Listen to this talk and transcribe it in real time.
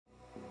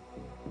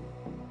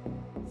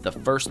the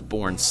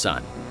firstborn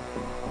son,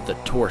 the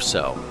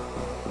torso,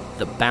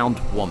 the bound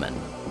woman,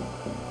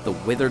 the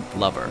withered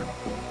lover,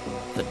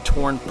 the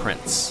torn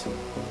prince,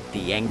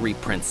 the angry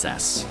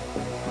princess,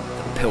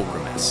 the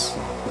pilgrimess,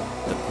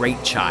 the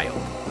great child,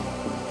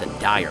 the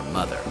dire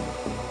mother,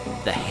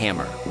 the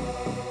hammer,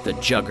 the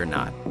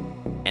juggernaut,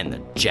 and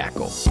the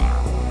jackal.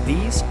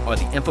 These are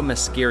the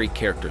infamous scary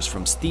characters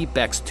from Steve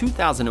Beck's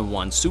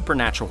 2001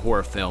 supernatural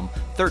horror film,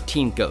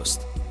 13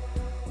 Ghosts.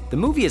 The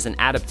movie is an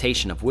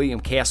adaptation of William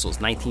Castle's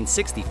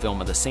 1960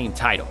 film of the same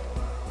title.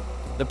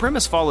 The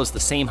premise follows the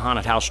same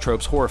haunted house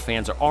tropes horror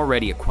fans are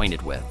already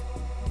acquainted with.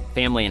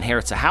 Family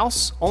inherits a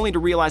house, only to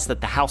realize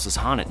that the house is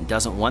haunted and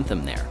doesn't want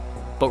them there.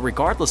 But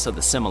regardless of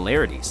the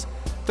similarities,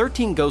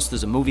 13 Ghosts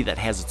is a movie that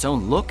has its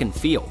own look and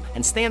feel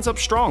and stands up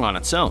strong on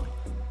its own.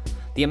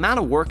 The amount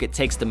of work it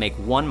takes to make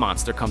one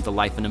monster come to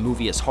life in a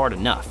movie is hard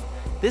enough.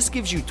 This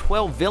gives you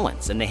 12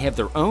 villains, and they have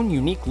their own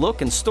unique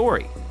look and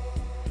story.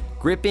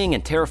 Gripping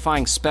and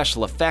terrifying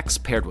special effects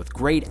paired with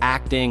great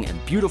acting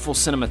and beautiful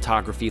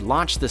cinematography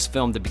launched this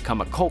film to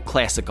become a cult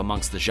classic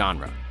amongst the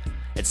genre.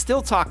 It's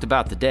still talked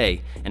about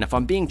today, and if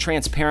I'm being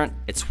transparent,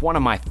 it's one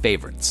of my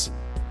favorites.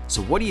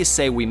 So what do you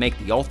say we make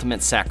the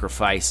ultimate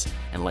sacrifice,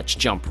 and let's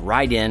jump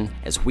right in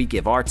as we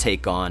give our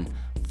take on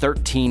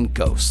 13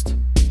 Ghosts.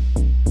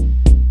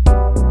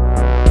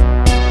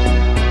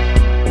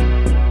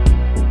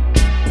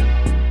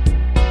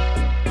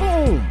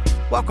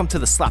 Welcome to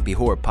the Sloppy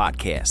Horror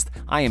Podcast.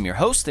 I am your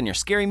host and your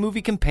scary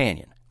movie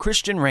companion,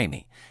 Christian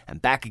Ramey,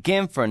 and back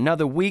again for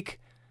another week,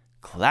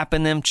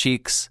 clapping them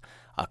cheeks,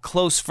 a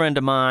close friend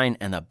of mine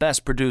and the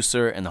best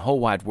producer in the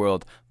whole wide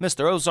world,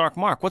 Mr. Ozark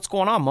Mark. What's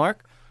going on,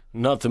 Mark?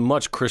 Nothing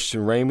much,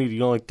 Christian Ramey.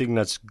 The only thing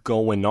that's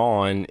going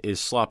on is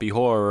Sloppy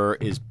Horror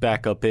is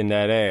back up in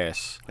that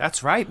ass.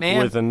 That's right,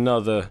 man. With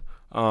another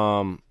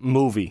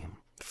movie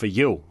for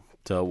you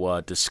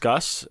to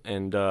discuss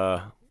and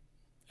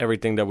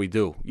everything that we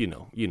do. You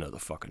know the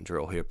fucking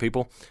drill here,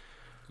 people.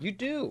 You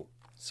do.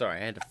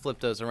 Sorry, I had to flip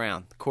those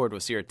around. The cord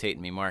was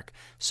irritating me, Mark.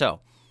 So,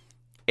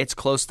 it's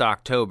close to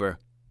October.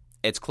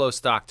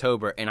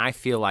 And I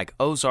feel like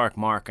Ozark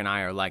Mark and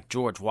I are like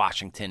George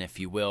Washington, if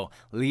you will,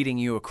 leading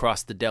you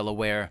across the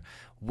Delaware.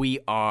 We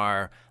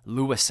are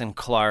Lewis and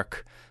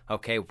Clark,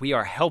 okay? We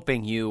are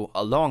helping you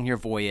along your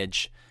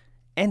voyage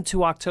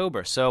into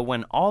October. So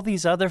when all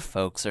these other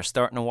folks are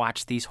starting to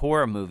watch these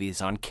horror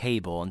movies on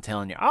cable and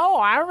telling you, oh,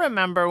 I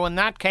remember when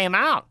that came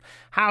out.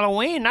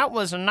 Halloween, that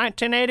was in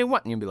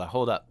 1981. And you'll be like,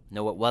 hold up.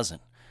 No, it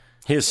wasn't.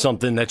 Here's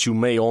something that you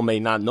may or may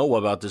not know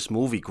about this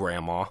movie,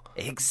 Grandma.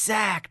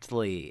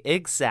 Exactly.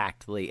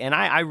 And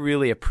I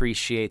really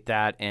appreciate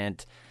that.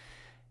 And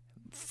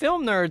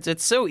film nerds,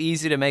 it's so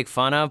easy to make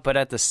fun of, but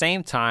at the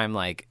same time,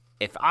 like,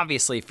 if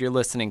you're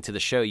listening to the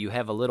show, you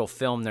have a little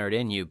film nerd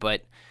in you,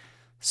 but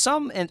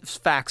some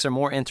facts are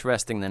more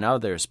interesting than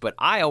others, but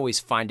I always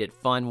find it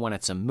fun when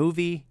it's a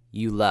movie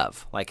you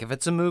love. Like, if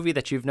it's a movie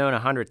that you've known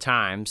 100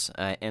 times,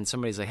 and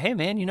somebody's like, hey,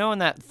 man, in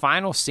that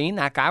final scene,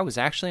 that guy was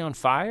actually on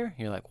fire?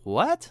 You're like,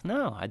 what?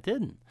 No, I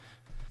didn't.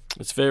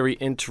 It's a very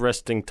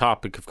interesting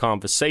topic of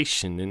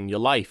conversation in your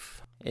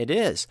life. It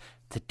is.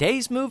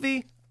 Today's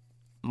movie,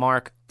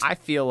 Mark, I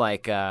feel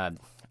like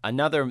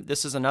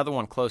this is another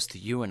one close to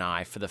you and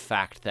I for the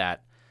fact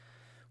that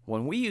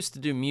when we used to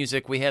do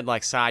music, we had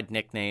like side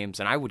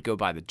nicknames, and I would go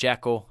by the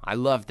Jekyll. I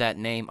love that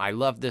name. I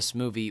love this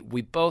movie.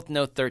 We both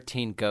know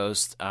 13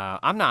 Ghosts.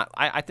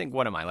 I think,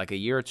 what am I, like a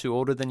year or two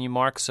older than you,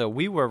 Mark? So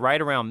we were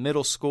right around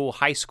middle school,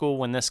 high school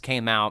when this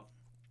came out.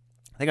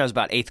 I think I was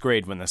about 8th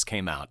grade when this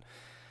came out.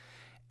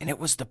 And it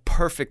was the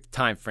perfect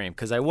time frame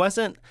because I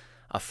wasn't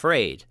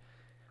afraid,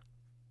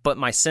 but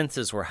my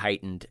senses were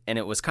heightened, and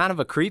it was kind of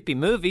a creepy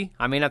movie.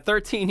 I mean, at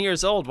 13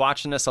 years old,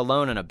 watching this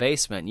alone in a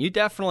basement, you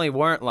definitely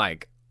weren't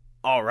like,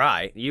 all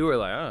right. You were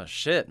like, oh,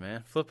 shit,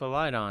 man. Flip a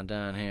light on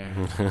down here.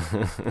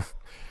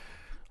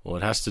 Well,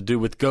 it has to do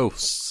with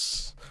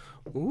ghosts.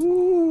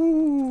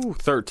 Ooh,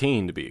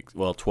 13 to be,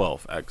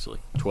 12,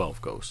 actually.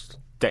 12 ghosts,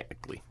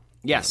 technically.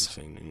 Yes.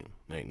 There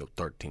ain't no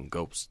 13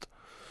 ghosts.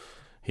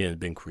 He hasn't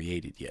been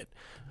created yet.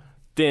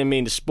 Didn't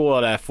mean to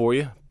spoil that for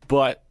you,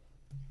 but,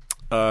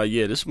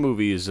 this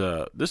movie is,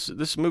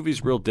 this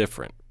movie's real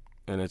different.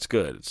 And it's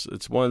good.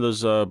 It's one of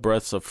those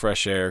breaths of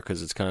fresh air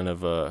because it's kind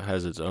of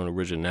has its own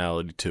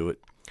originality to it.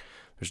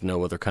 There's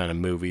no other kind of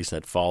movies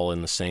that fall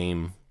in the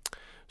same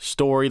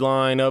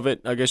storyline of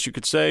it, I guess you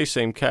could say.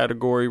 Same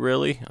category,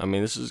 really. I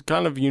mean, this is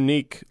kind of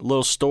unique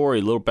little story,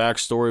 little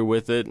backstory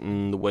with it,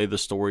 and the way the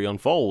story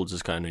unfolds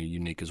is kind of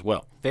unique as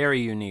well.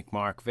 Very unique,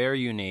 Mark. Very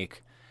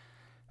unique.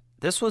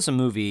 This was a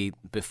movie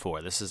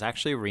before. This is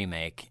actually a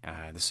remake.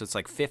 This is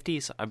like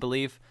 50s, I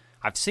believe.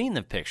 I've seen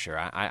the picture.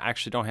 I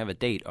actually don't have a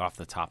date off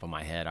the top of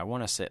my head. I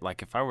want to say,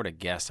 like, if I were to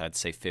guess, I'd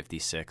say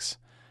 56.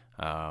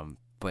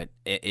 But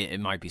it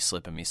might be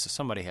slipping me, so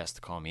somebody has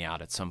to call me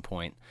out at some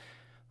point.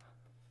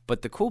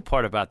 But the cool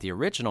part about the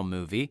original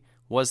movie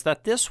was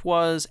that this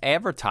was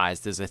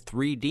advertised as a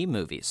 3D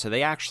movie. So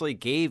they actually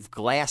gave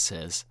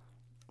glasses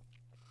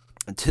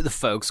to the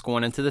folks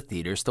going into the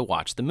theaters to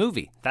watch the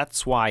movie.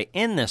 That's why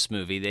in this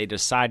movie they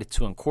decided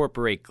to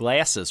incorporate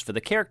glasses for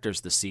the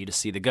characters to see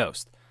the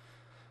ghost.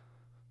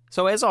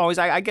 So as always,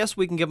 I guess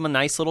we can give them a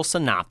nice little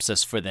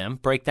synopsis for them,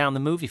 break down the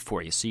movie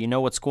for you so you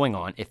know what's going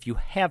on if you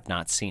have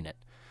not seen it.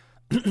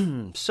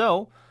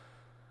 So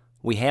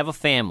we have a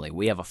family.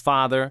 We have a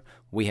father.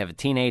 We have a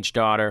teenage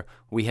daughter.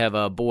 We have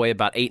a boy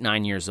about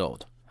 8-9 years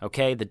old.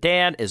 Okay, the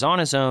dad is on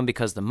his own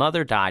because the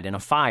mother died in a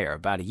fire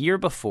about a year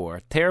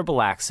before.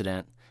 Terrible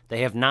accident.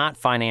 They have not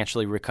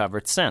financially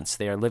recovered since.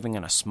 They are living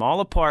in a small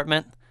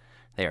apartment.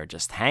 They are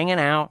just hanging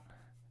out.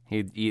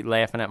 You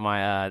laughing at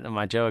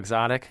my Joe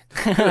Exotic?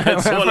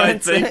 That's what I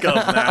think of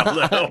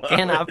now, though.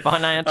 Cannot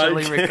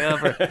financially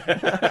recover.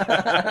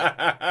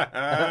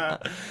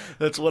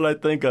 That's what I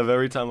think of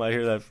every time I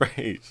hear that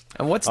phrase.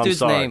 And what's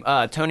dude's name?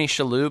 Tony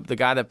Shalhoub, the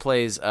guy that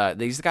plays.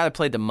 He's the guy that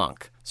played the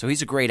monk. So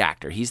he's a great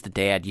actor. He's the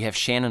dad. You have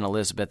Shannon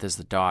Elizabeth as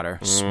the daughter.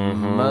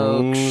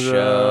 Smoke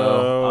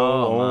show.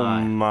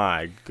 Oh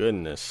my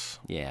goodness.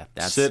 Yeah,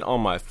 that's sit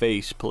on my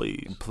face,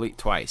 please.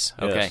 Twice.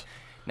 Okay. Yes.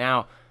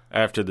 Now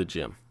after the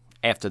gym.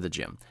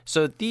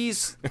 So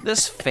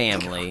this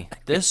family,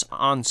 this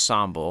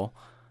ensemble,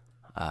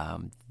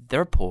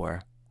 they're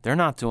poor. They're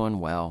not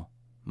doing well.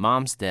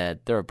 Mom's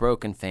dead. They're a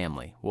broken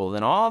family. Well,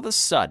 then all of a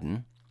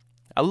sudden,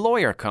 a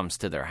lawyer comes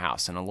to their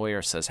house, and a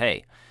lawyer says,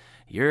 "Hey,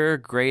 your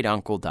great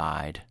uncle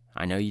died.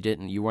 I know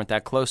you weren't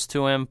that close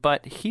to him,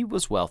 but he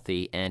was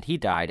wealthy, and he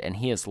died, and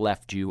he has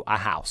left you a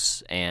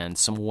house and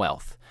some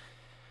wealth."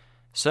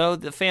 So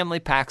the family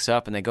packs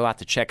up, and they go out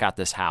to check out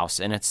this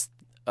house, and it's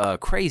a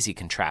crazy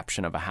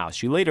contraption of a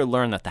house. You later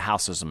learn that the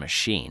house is a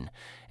machine,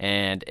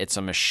 and it's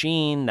a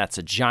machine that's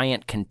a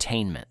giant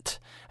containment.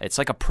 It's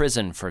like a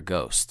prison for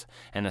ghosts,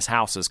 and this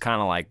house is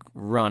kind of like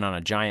run on a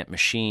giant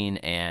machine,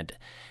 and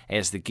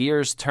as the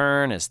gears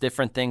turn, as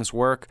different things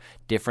work,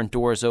 different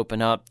doors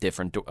open up,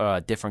 different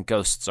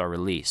ghosts are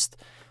released,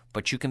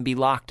 but you can be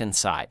locked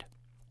inside.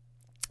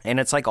 And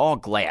it's like all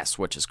glass,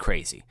 which is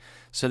crazy.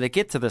 So they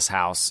get to this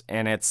house,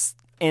 and it's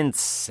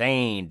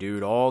insane,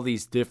 dude. All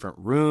these different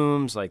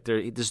rooms. Like,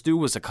 this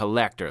dude was a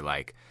collector,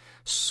 like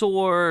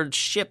swords,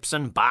 ships,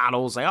 and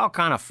bottles, like all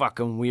kind of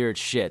fucking weird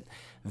shit.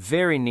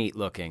 Very neat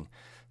looking.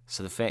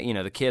 So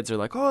the kids are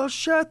like, "Oh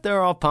shit!"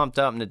 They're all pumped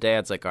up, and the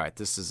dad's like, "All right,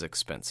 this is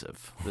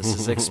expensive. This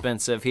is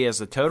expensive." He has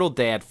a total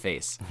dad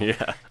face.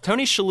 Yeah.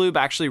 Tony Shalhoub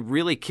actually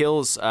really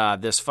kills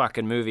this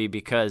fucking movie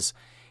because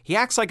he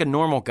acts like a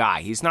normal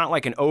guy. He's not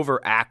like an over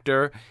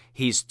actor.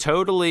 He's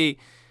totally.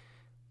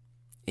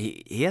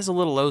 He has a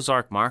little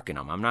Ozark mark in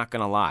him. I'm not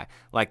gonna lie.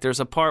 Like, there's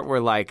a part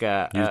where like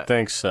you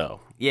think so?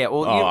 Yeah.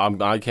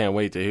 Well, I can't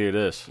wait to hear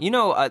this.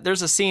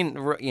 There's a scene.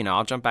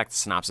 I'll jump back to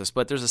synopsis,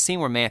 but there's a scene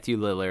where Matthew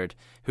Lillard,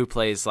 who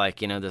plays like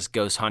this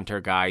ghost hunter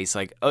guy, he's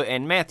like,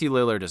 and Matthew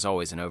Lillard is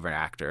always an over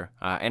actor,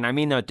 and I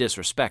mean no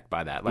disrespect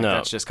by that. Like,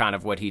 that's just kind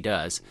of what he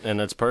does, and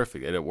that's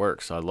perfect. And it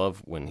works. I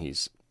love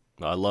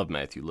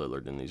Matthew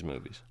Lillard in these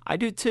movies. I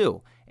do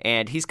too.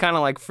 And he's kind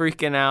of like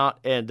freaking out,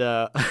 and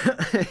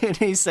and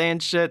he's saying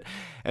shit.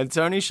 And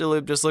Tony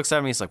Shalhoub just looks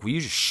at me. He's like, "Will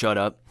you just shut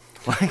up?"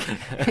 Like,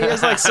 he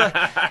has like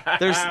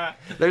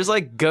there's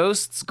like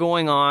ghosts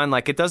going on.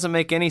 Like, it doesn't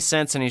make any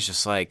sense. And he's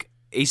just like,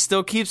 he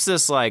still keeps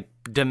this like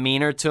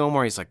demeanor to him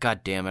where he's like,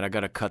 "God damn it, I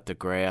gotta cut the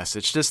grass."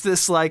 It's just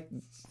this like,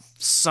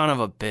 son of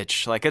a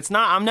bitch. Like,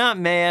 I'm not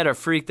mad or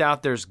freaked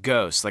out. There's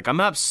ghosts. Like, I'm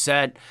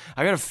upset.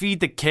 I gotta feed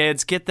the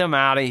kids, get them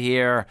out of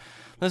here.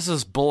 This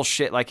is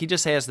bullshit. Like, he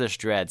just has this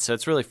dread. So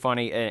it's really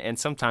funny. And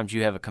sometimes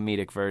you have a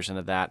comedic version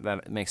of that.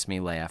 That makes me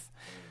laugh.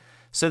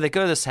 So they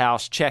go to this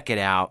house, check it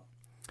out.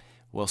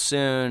 Well,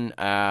 soon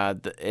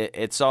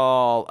it's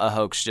all a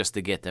hoax just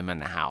to get them in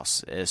the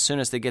house. As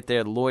soon as they get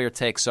there, the lawyer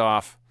takes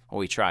off.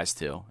 Well, he tries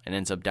to and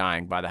ends up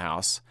dying by the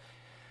house.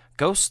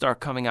 Ghosts start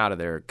coming out of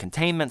their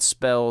containment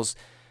spells.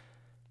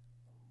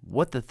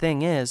 What the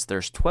thing is,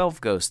 there's 12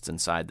 ghosts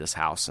inside this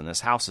house, and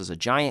this house is a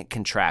giant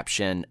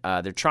contraption.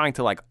 They're trying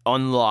to, like,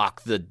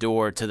 unlock the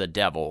door to the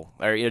devil,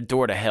 or a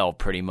door to hell,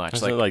 pretty much.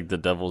 Is it like the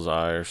devil's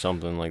eye or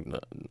something, like the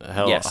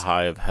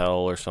eye of hell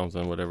or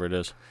something, whatever it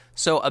is?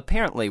 So,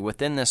 apparently,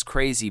 within this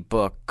crazy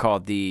book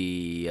called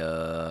the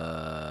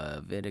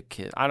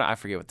Viticus, I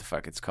forget what the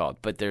fuck it's called,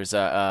 but there's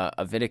a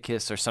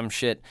Viticus or some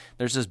shit.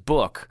 There's this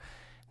book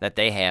that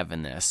they have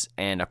in this,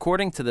 and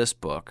according to this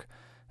book,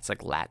 it's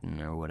like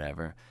Latin or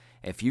whatever.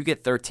 If you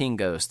get 13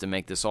 ghosts to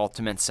make this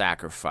ultimate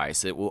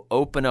sacrifice, it will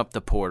open up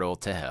the portal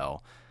to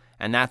hell.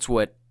 And that's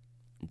what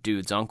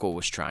dude's uncle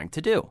was trying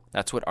to do.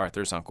 That's what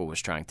Arthur's uncle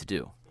was trying to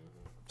do.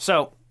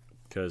 So,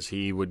 because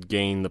he would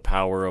gain the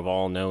power of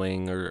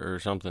all-knowing or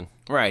something.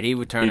 Right, he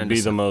would turn into... He'd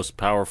be the most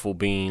powerful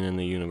being in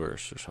the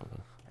universe or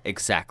something.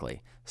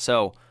 Exactly.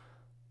 So,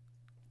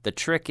 the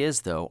trick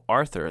is, though,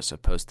 Arthur is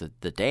supposed to...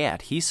 The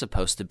dad, he's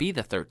supposed to be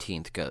the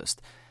 13th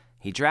ghost.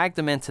 He dragged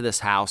them into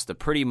this house to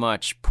pretty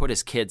much put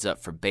his kids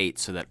up for bait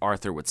so that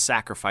Arthur would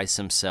sacrifice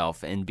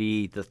himself and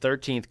be the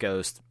 13th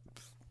ghost,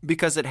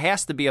 because it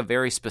has to be a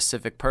very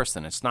specific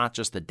person. It's not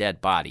just a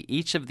dead body.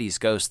 Each of these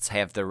ghosts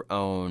have their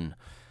own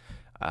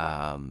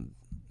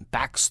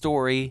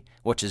backstory,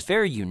 which is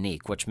very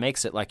unique, which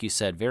makes it, like you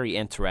said, very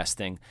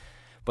interesting.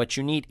 But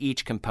you need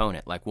each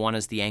component. Like one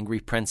is the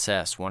angry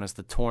princess, one is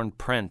the torn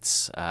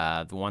prince,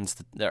 the one's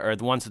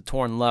the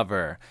torn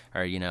lover,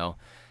 or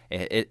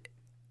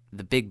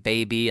the big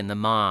baby and the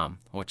mom,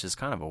 which is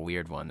kind of a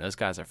weird one. Those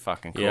guys are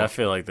fucking cool. Yeah, I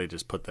feel like they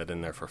just put that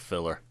in there for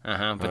filler.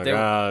 But like,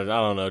 I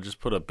don't know, just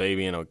put a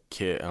baby and a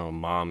kid, a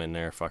mom in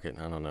there. Fuck it,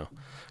 I don't know,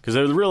 because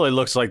it really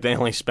looks like they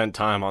only spent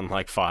time on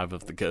like 5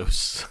 of the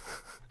ghosts.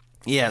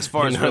 Yeah, as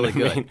far as really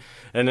good. Mean?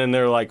 And then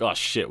they're like, oh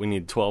shit, we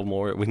need 12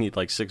 more. We need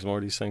like 6 more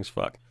of these things.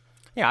 Fuck.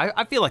 Yeah,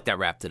 I feel like that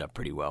wrapped it up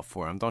pretty well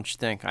for him, don't you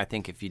think? I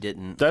think if you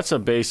didn't... That's a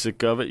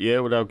basic of it, yeah,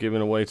 without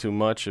giving away too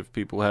much if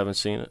people haven't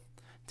seen it.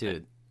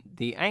 Dude,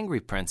 the Angry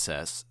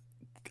Princess,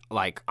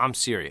 like, I'm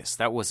serious.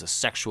 That was a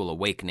sexual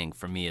awakening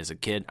for me as a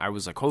kid. I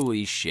was like,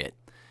 holy shit.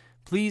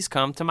 Please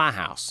come to my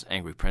house,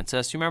 Angry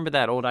Princess. You remember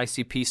that old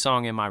ICP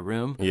song, In My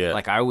Room? Yeah.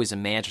 Like, I always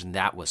imagined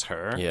that was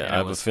her. Yeah, I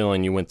have a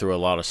feeling you went through a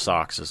lot of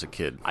socks as a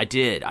kid. I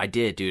did,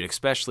 dude,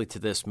 especially to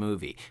this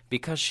movie.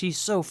 Because she's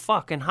so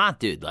fucking hot,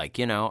 dude. Like,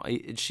 I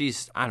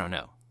don't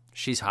know.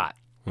 She's hot.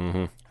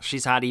 Mm-hmm.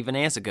 She's hot even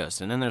as a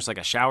ghost. And then there's like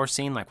a shower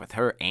scene like with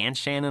her and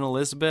Shannon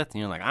Elizabeth. And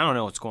you're like, I don't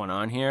know what's going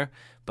on here,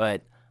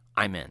 but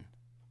I'm in.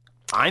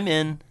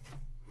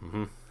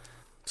 Mm-hmm.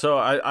 So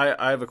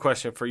I have a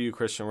question for you,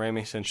 Christian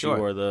Ramey, since Sure.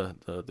 you are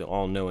the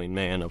all-knowing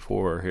man of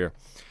horror here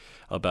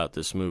about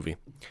this movie.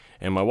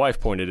 And my wife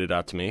pointed it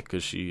out to me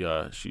because she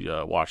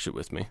watched it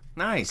with me.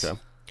 Nice. Okay.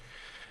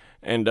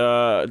 And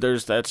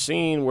there's that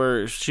scene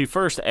where she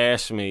first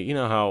asked me, you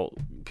know how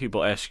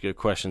people ask you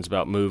questions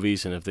about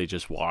movies, and if they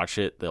just watch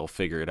it, they'll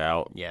figure it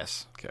out?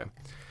 Yes. Okay.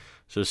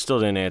 So still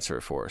didn't answer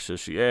it for her. So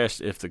she asked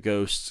if the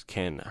ghosts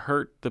can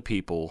hurt the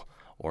people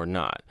or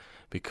not.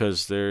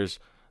 Because there's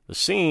the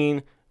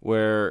scene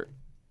where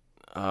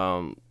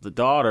the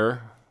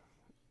daughter,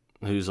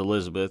 who's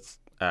Elizabeth,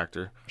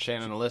 actor.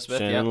 Shannon Elizabeth,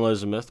 Shannon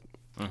Elizabeth.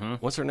 Mm-hmm.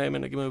 What's her name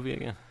in the movie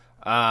again?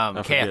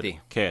 Kathy.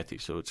 Kathy.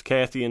 So it's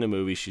Kathy in the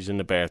movie. She's in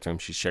the bathroom.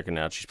 She's checking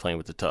out. She's playing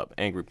with the tub.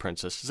 Angry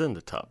Princess is in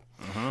the tub.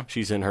 Mm-hmm.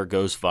 She's in her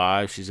ghost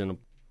vibe. She's in a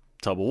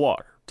tub of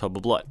water, tub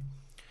of blood.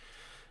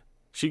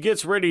 She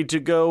gets ready to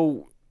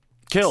go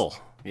kill.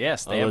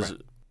 Yes,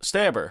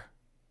 stab her.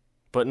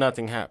 But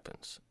nothing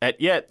happens.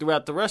 Yet,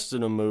 throughout the rest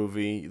of the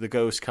movie, the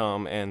ghosts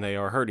come and they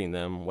are hurting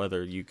them,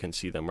 whether you can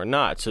see them or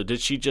not. So did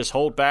she just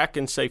hold back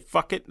and say,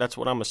 fuck it? That's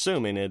what I'm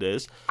assuming it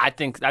is. I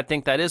think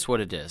that is what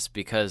it is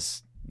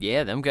because,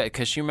 yeah,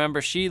 because you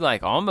remember she,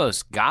 like,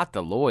 almost got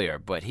the lawyer,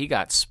 but he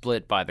got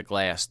split by the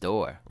glass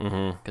door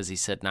because he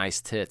said nice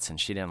tits, and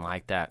she didn't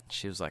like that.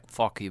 She was like,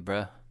 fuck you,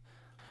 bruh.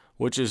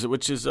 Which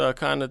is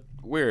kind of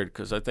weird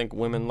because I think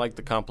women like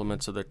the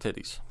compliments of their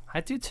titties.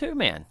 I do too,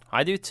 man.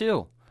 I do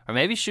too. Or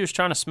maybe she was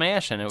trying to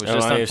smash and it was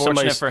just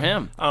unfortunate for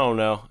him. I don't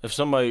know. If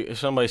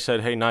somebody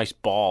said, hey, nice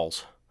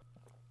balls,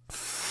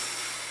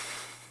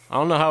 I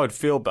don't know how I'd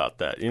feel about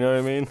that. You know what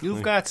I mean?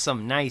 You've got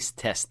some nice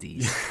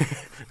testes.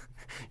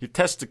 Your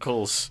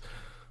testicles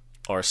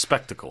are a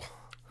spectacle.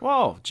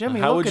 Whoa,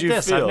 Jimmy, how look would at you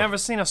this. feel? I've never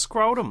seen a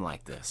scrotum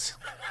like this.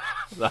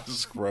 That's a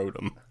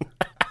scrotum.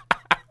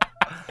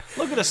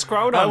 Look at a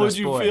scrotum. How would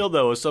you feel,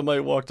 though, if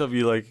somebody walked up to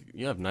you like,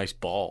 you have nice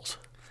balls?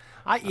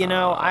 I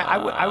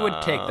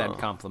would take that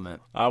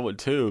compliment. I would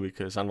too,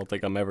 because I don't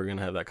think I'm ever going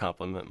to have that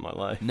compliment in my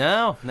life.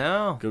 No.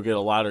 Go get a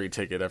lottery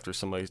ticket after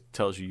somebody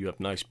tells you have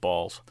nice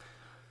balls.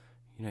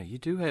 You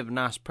do have a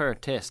nice pair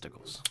of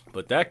testicles.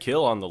 But that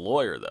kill on the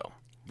lawyer, though.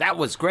 That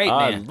was great,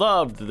 I man.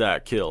 loved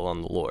that kill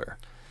on the lawyer.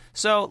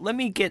 So let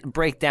me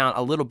break down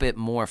a little bit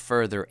more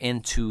further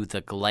into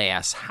the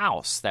glass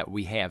house that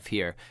we have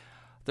here.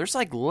 There's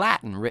like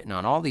Latin written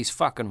on all these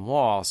fucking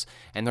walls,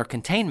 and they're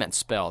containment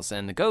spells,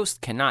 and the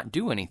ghost cannot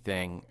do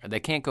anything.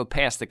 They can't go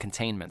past the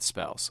containment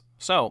spells.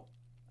 So,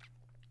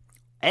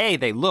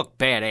 they look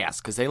badass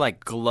because they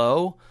like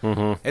glow.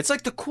 Mm-hmm. It's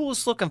like the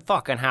coolest looking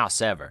fucking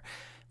house ever.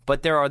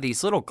 But there are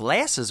these little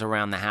glasses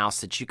around the house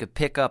that you could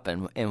pick up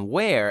and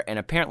wear, and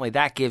apparently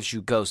that gives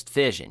you ghost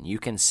vision. You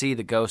can see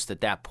the ghost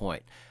at that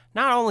point.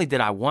 Not only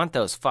did I want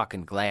those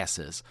fucking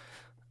glasses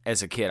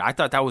as a kid, I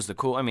thought that was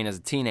as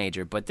a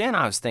teenager, but then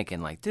I was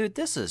thinking like, dude,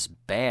 this is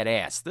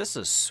badass. This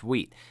is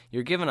sweet.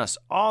 You're giving us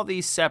all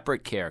these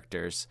separate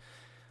characters.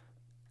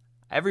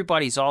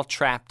 Everybody's all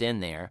trapped in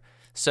there.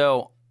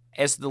 So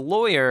as the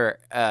lawyer,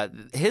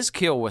 his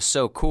kill was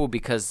so cool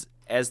because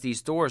as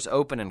these doors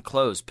open and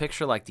close,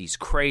 picture like these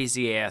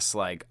crazy ass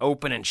like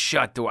open and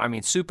shut door.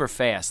 Super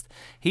fast.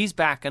 He's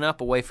backing up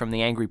away from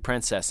the Angry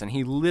Princess, and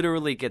he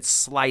literally gets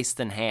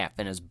sliced in half,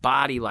 and his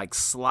body like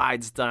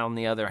slides down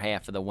the other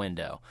half of the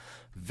window.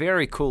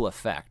 Very cool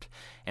effect.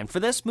 And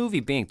for this movie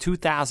being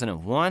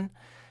 2001,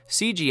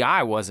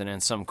 CGI wasn't in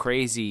some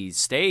crazy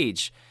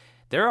stage.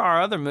 There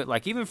are other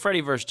like even Freddy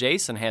vs.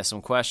 Jason has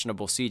some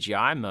questionable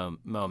CGI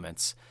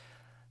moments.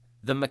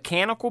 The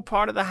mechanical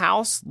part of the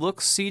house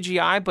looks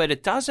CGI, but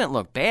it doesn't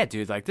look bad,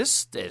 dude. Like,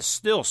 this is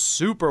still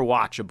super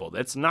watchable.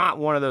 It's not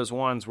one of those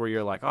ones where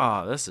you're like,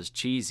 oh, this is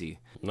cheesy.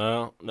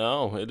 No,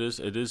 it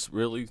is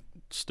really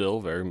still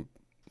very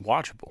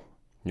watchable.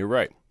 You're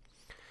right.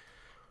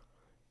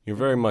 You're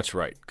very much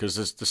right,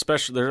 because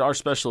there are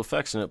special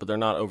effects in it, but they're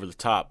not over the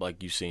top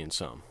like you see in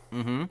some.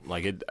 Mm-hmm.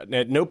 Like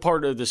at no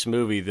part of this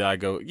movie that I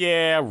go,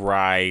 yeah,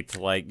 right.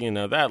 Like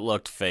that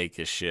looked fake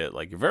as shit.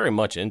 Like you're very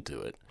much into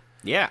it.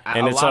 Yeah,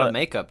 and a lot of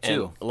makeup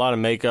too. A lot of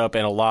makeup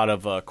and a lot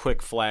of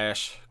quick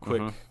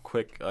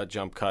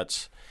jump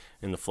cuts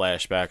in the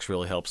flashbacks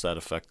really helps that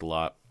effect a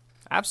lot.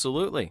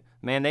 Absolutely,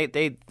 man.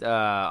 They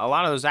a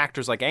lot of those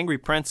actors like Angry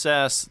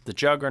Princess, the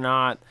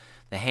Juggernaut,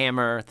 the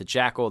Hammer, the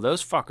Jackal.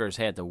 Those fuckers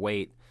had to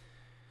wait.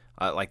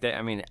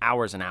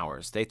 Hours and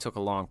hours. They took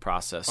a long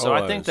process. So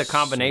I think the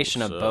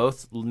combination of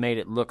both made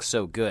it look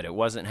so good. It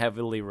wasn't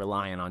heavily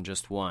reliant on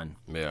just one.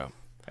 Yeah.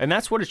 And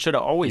that's what it should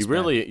have always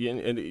been.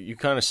 You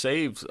kind of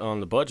saved on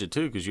the budget,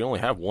 too, because you only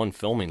have one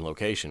filming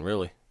location,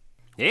 really.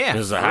 Yeah.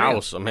 There's a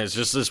house. I mean, it's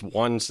just this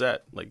one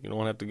set. Like, you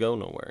don't have to go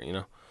nowhere,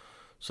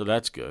 So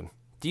that's good.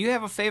 Do you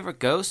have a favorite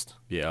ghost?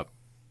 Yep.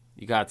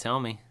 You got to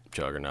tell me.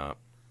 Juggernaut.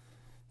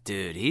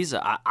 Dude,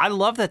 I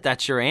love that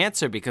that's your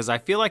answer, because I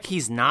feel like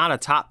he's not a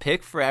top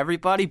pick for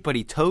everybody, but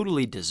he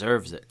totally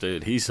deserves it.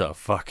 Dude, he's a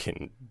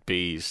fucking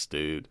beast,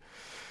 dude.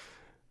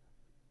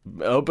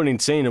 Opening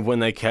scene of when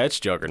they catch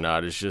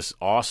Juggernaut is just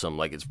awesome.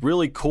 Like, it's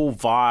really cool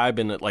vibe,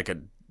 and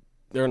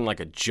they're in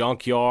like a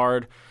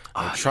junkyard.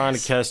 They're trying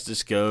to catch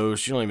this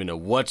ghost. You don't even know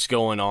what's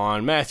going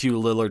on. Matthew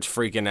Lillard's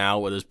freaking out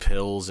with his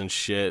pills and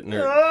shit. And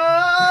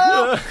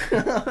I'm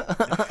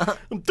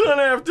done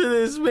after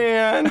this,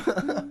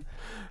 man.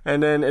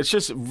 And then it's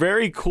just a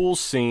very cool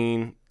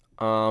scene.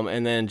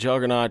 And then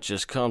Juggernaut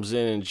just comes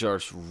in and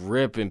starts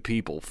ripping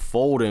people,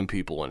 folding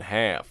people in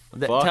half.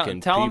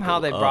 Tell them how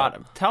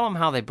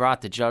they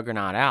brought the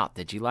Juggernaut out.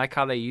 Did you like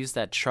how they used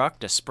that truck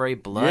to spray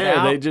blood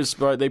out?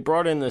 Yeah, they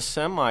brought in the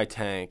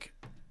semi-tank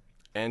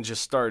and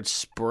just started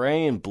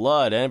spraying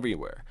blood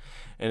everywhere.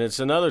 And it's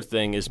another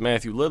thing is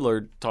Matthew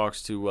Lillard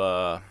talks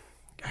to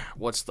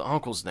what's the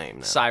uncle's name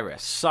now?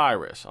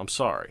 Cyrus. I'm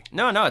sorry.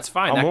 No, it's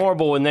fine. I'm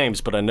horrible with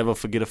names, but I never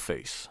forget a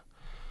face.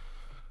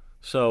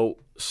 So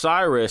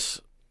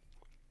Cyrus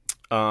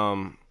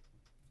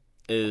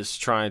is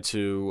trying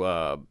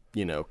to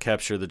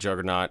capture the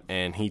Juggernaut,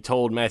 and he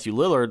told Matthew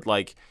Lillard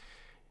like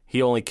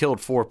he only killed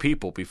 4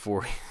 people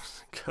before he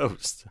was a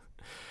ghost.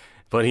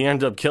 But he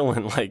ended up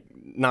killing like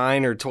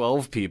 9 or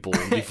 12 people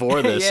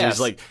before this.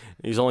 Yes.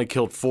 He's only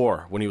killed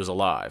 4 when he was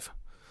alive.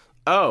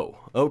 Oh,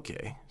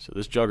 okay. So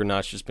this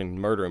Juggernaut's just been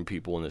murdering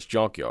people in this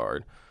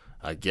junkyard,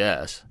 I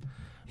guess.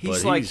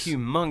 He's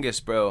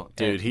humongous, bro.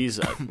 Dude, he's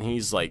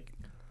like,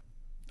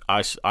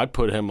 I'd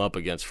put him up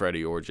against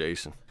Freddy or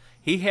Jason.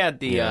 He had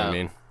the, you know what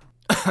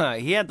I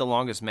mean? He had the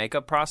longest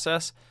makeup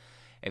process.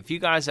 If you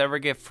guys ever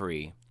get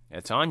free,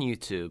 it's on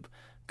YouTube.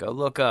 Go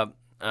look up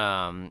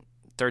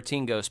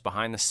 13 Ghosts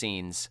Behind the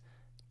Scenes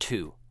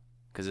 2,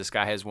 because this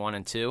guy has 1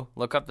 and 2.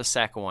 Look up the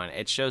second one.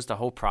 It shows the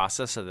whole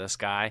process of this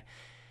guy.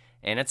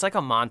 And it's like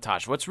a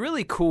montage. What's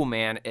really cool,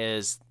 man,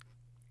 is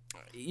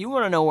you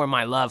want to know where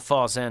my love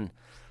falls in.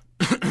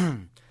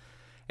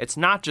 It's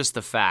not just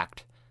the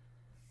fact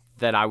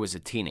that I was a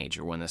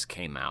teenager when this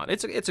came out.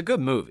 It's a good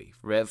movie.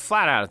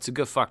 Flat out, it's a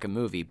good fucking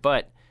movie.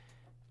 But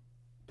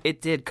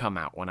it did come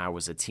out when I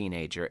was a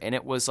teenager. And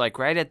it was like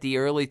right at the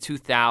early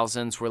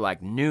 2000s where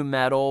like nu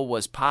metal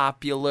was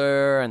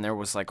popular. And there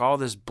was like all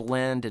this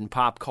blend in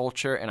pop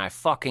culture. And I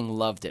fucking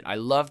loved it. I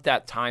loved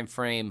that time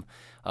frame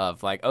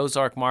of like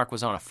Ozark Mark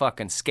was on a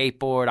fucking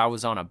skateboard, I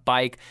was on a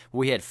bike,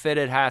 we had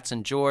fitted hats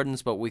and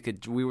Jordans, but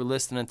we were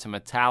listening to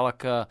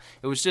Metallica.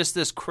 It was just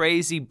this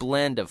crazy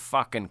blend of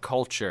fucking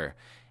culture,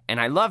 and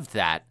I loved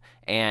that.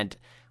 And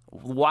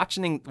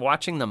watching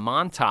the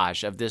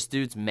montage of this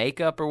dude's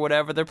makeup or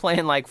whatever, they're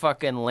playing like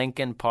fucking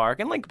Linkin Park,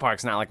 and Linkin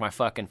Park's not like my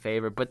fucking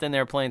favorite, but then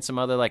they're playing some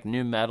other like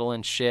nu metal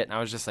and shit, and I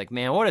was just like,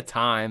 man, what a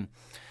time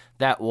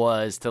that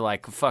was to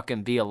like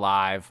fucking be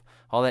alive.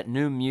 All that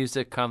new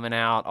music coming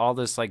out, all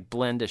this like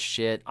blend of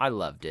shit. I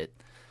loved it.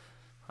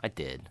 I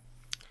did.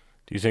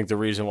 Do you think the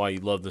reason why you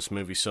love this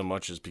movie so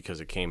much is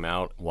because it came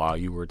out while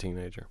you were a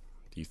teenager?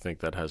 Do you think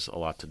that has a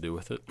lot to do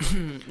with it?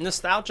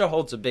 Nostalgia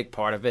holds a big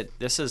part of it.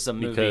 This is a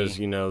movie.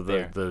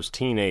 Because, those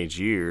teenage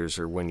years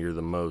are when you're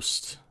the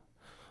most,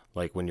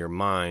 like when your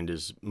mind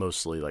is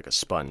mostly like a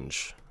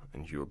sponge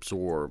and you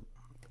absorb.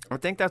 I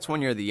think that's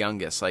when you're the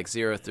youngest, like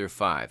 0 through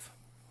 5.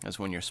 That's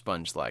when you're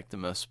sponge like, the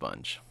most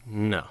sponge.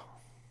 No.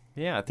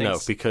 Yeah, I think no,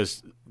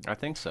 because I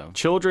think so.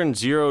 Children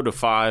 0 to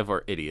 5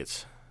 are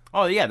idiots.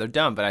 Oh yeah, they're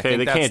dumb, but I think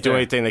they can't do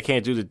anything. They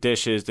can't do the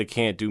dishes. They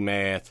can't do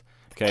math.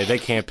 Okay, they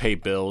can't pay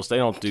bills. They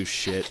don't do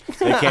shit.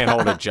 They can't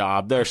hold a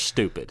job. They're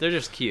stupid. They're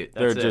just cute.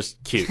 They're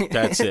just cute.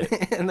 That's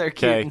it. And they're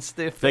cute and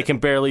stupid. They can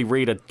barely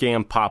read a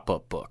damn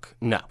pop-up book.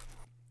 No.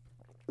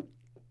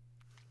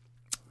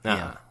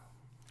 Yeah.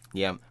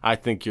 Yeah, I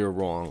think you're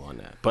wrong on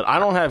that. But I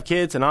don't have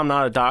kids, and I'm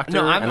not a doctor,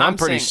 and I'm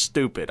pretty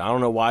stupid. I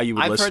don't know why you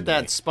would listen to me. I've heard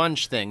that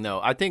sponge thing,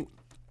 though. I think...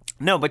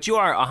 No, but you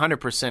are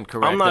 100%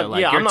 correct.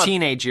 Your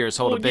teenage years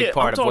hold a big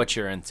part of what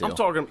you're into. I'm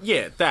talking...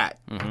 Yeah, that.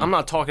 Mm-hmm. I'm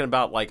not talking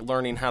about, like,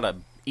 learning how to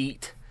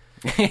eat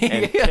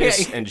and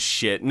piss and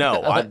shit.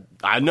 No,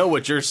 I know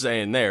what you're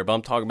saying there, but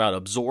I'm talking about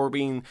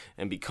absorbing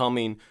and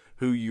becoming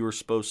who you're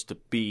supposed to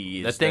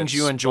be. The things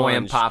you enjoy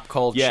in pop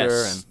culture.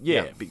 Yes.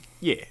 And,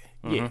 Yeah.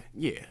 Because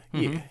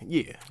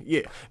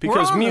we're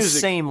on music, the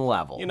same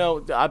level. You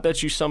know, I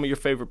bet you some of your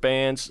favorite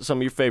bands, some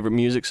of your favorite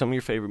music, some of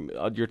your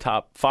favorite, your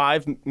top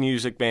 5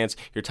 music bands,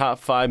 your top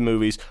 5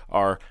 movies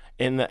are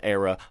in the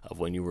era of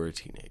when you were a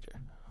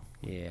teenager.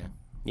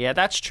 Yeah,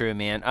 that's true,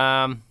 man.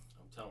 I'm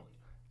telling you.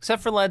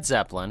 Except for Led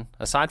Zeppelin.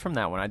 Aside from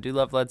that one, I do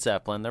love Led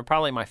Zeppelin. They're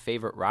probably my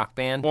favorite rock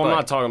band. Well, I'm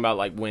not talking about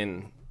like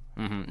when.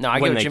 No, I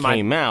when get they what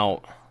came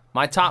out.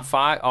 My top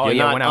 5. Oh,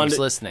 yeah, when I was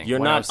listening. You're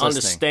not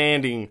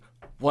understanding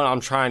what I'm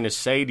trying to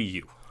say to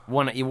you.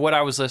 What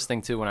I was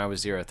listening to when I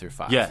was 0 through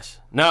 5. Yes.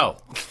 No.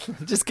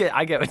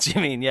 I get what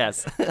you mean.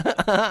 Yes.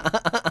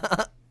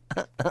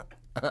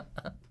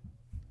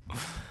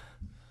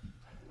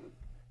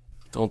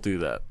 Don't do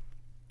that.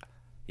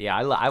 Yeah,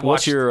 I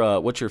watched.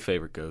 What's your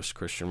favorite ghost,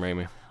 Christian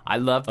Ramey? I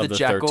love the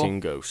Jekyll. 13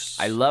 ghosts.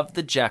 I love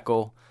the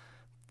Jekyll.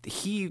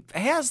 He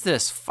has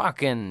this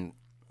fucking.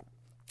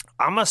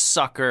 I'm a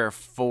sucker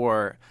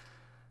for.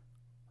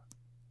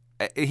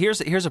 Here's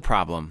a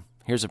problem.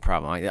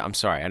 I'm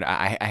sorry.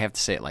 I have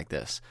to say it like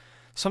this.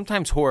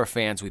 Sometimes horror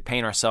fans, we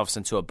paint ourselves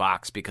into a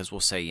box because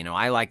we'll say,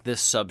 I like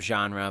this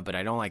subgenre, but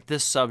I don't like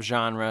this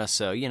subgenre.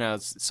 So,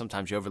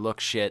 sometimes you overlook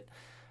shit.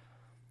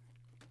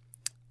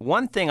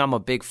 One thing I'm a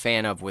big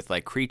fan of with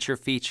like creature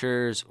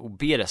features,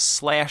 be it a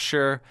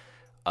slasher,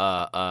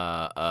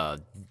 a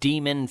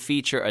demon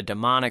feature, a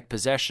demonic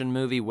possession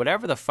movie,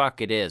 whatever the fuck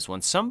it is,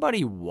 when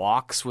somebody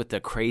walks with a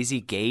crazy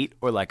gait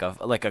or like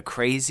a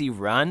crazy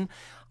run,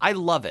 I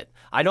love it.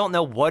 I don't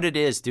know what it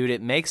is, dude.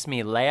 It makes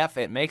me laugh.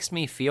 It makes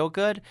me feel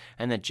good.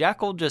 And the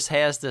Jekyll just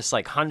has this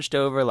like hunched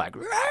over, like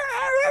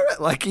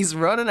he's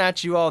running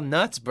at you all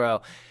nuts,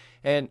 bro.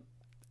 And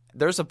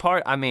there's a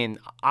part,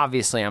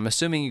 obviously, I'm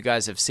assuming you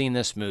guys have seen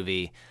this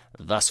movie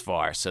thus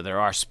far, so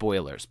there are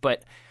spoilers.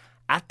 But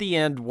at the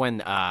end,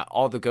 when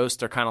all the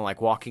ghosts are kind of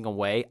like walking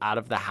away out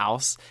of the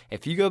house,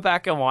 if you go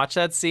back and watch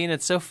that scene,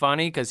 it's so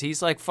funny because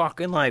he's like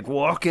fucking like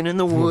walking in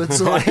the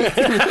woods, like,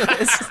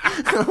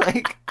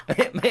 like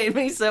it made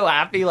me so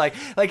happy. Like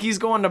he's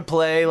going to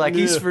play, like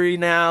he's free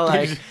now,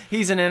 like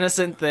he's an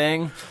innocent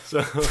thing.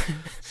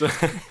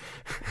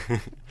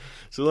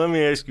 So let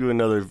me ask you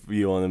another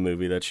view on the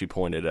movie that she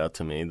pointed out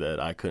to me that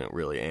I couldn't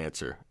really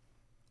answer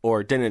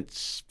or didn't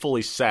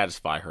fully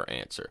satisfy her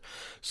answer.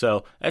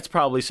 So that's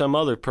probably some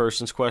other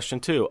person's question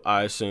too,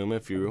 I assume,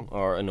 if you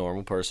are a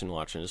normal person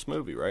watching this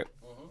movie, right?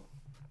 Mm-hmm.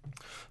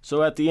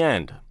 So at the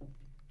end,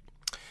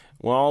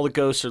 when all the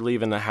ghosts are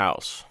leaving the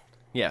house.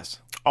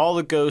 Yes. All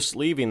the ghosts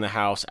leaving the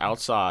house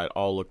outside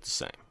all look the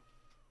same.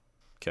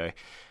 Okay?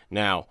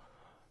 Now,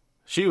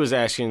 she was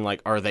asking,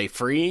 like, are they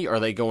free? Are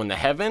they going to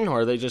heaven?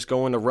 Or are they just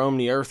going to roam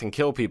the earth and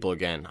kill people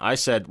again? I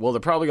said, well,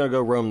 they're probably going to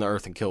go roam the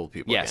earth and kill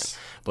people again.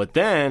 But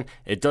then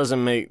it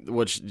doesn't make,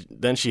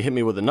 then she hit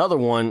me with another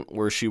one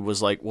where she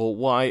was like, well,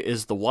 why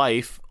is the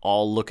wife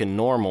all looking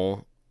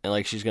normal and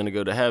like she's going to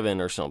go to heaven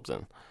or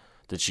something?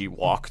 Did she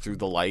walk through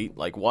the light?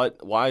 Like,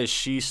 what? Why is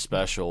she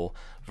special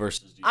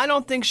versus... I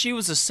don't think she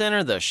was a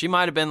sinner, though. She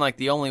might have been, like,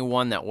 the only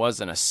one that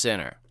wasn't a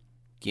sinner,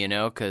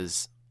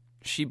 because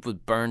she was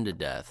burned to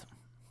death.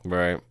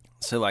 Right.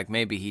 So, like,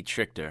 maybe he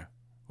tricked her,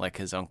 like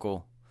his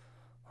uncle.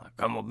 Like,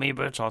 come with me,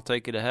 bitch, I'll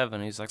take you to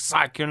heaven. He's like,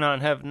 psych, you're not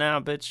in heaven now,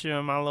 bitch, you're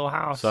in my little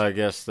house. So I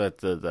guess that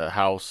the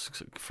house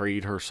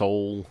freed her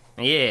soul.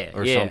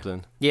 Or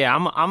something. Yeah,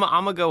 I'm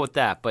gonna go with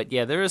that. But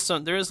yeah, there is a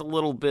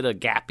little bit of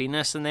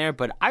gappiness in there.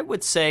 But I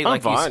would say, I'm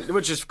fine,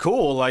 which is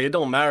cool. Like, it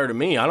don't matter to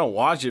me. I don't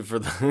watch it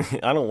for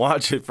I don't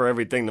watch it for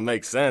everything to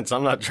make sense.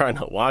 I'm not trying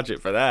to watch it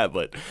for that.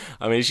 But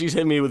she's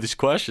hit me with these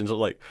questions. I'm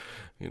like,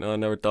 I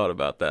never thought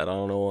about that. I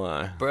don't know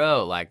why.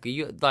 Bro,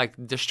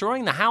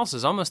 destroying the house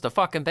is almost a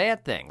fucking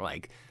bad thing.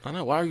 Like, I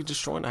know. Why are you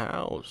destroying the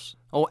house?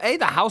 Oh, A,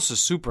 the house is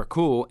super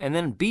cool, and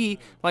then B,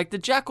 like, the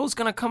Jekyll's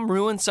gonna come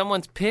ruin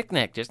someone's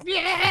picnic. Just, he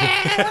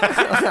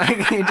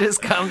just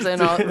comes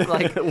in all,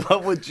 like...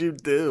 What would you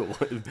do?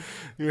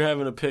 You're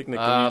having a picnic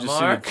and you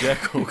just Mark? see the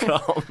Jekyll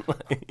come.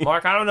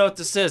 Mark, I don't know what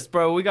this is,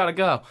 bro. We gotta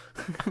go.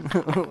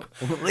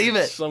 Leave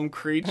it. Some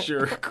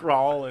creature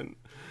crawling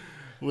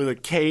with a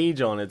cage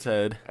on its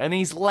head. And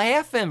he's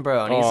laughing,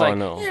 bro. And he's like,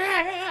 no.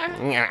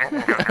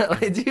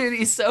 Dude,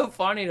 he's so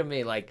funny to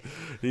me. Like,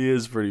 he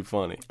is pretty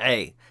funny.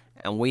 Hey,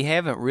 and we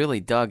haven't really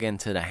dug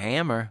into the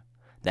Hammer.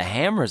 The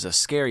Hammer's a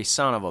scary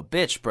son of a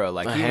bitch, bro.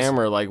 Like,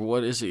 Hammer, like,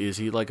 what is he? Is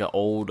he like an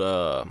old...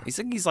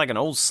 He's like an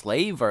old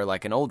slave or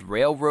like an old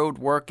railroad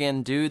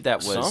working dude that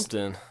was...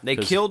 Something. They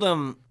killed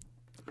him...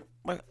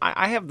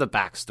 I have the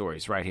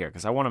backstories right here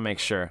because I want to make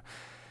sure.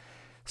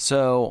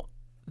 So...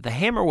 The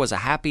Hammer was a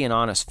happy and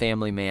honest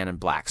family man and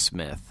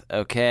blacksmith,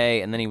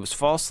 okay? And then he was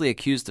falsely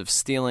accused of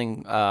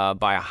stealing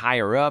by a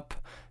higher-up.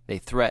 They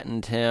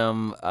threatened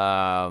him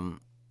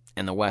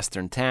in the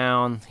western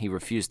town. He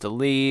refused to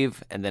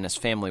leave, and then his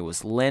family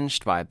was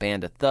lynched by a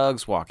band of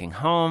thugs walking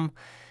home,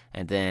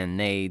 and then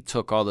they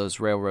took all those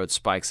railroad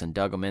spikes and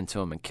dug them into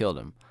him and killed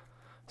him.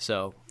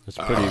 So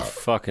It's pretty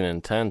fucking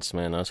intense,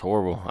 man. That's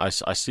horrible. I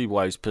see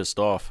why he's pissed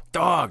off.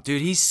 Dog,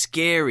 dude, he's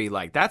scary.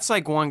 Like, that's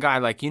like one guy,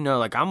 like,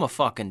 like, I'm a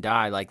fucking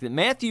die. Like,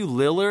 Matthew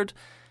Lillard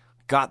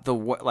got the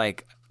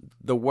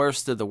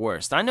worst of the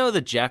worst. I know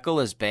the Jekyll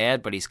is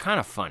bad, but he's kind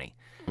of funny.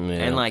 Yeah.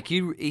 And, like,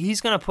 he's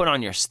going to put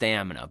on your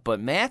stamina. But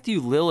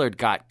Matthew Lillard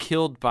got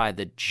killed by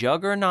the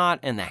Juggernaut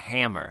and the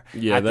Hammer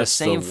at the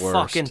same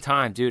fucking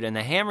time, dude. And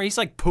the Hammer, he's,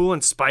 like,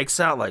 pulling spikes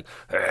out, like,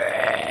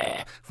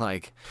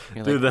 like,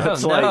 you're dude, like,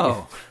 that's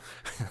no.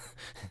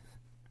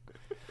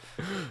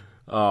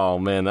 Oh,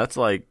 man, that's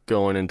like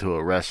going into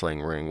a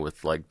wrestling ring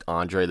with, like,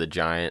 Andre the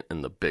Giant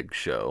and the Big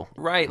Show.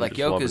 Right, like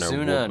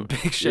Yokozuna and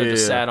Big Show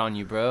just sat on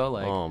you, bro.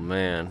 Like, oh,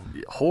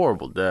 man.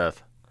 Horrible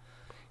death.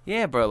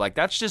 Yeah, bro, like,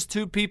 that's just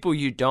two people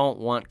you don't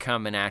want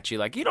coming at you.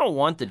 Like, you don't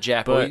want the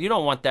Jekyll, you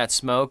don't want that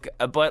smoke,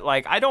 but,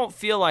 like, I don't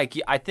feel like,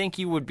 I think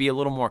you would be a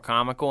little more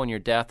comical in your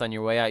death on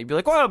your way out. You'd be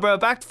like, whoa, bro,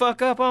 back the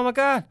fuck up, oh my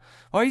God,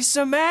 why are you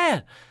so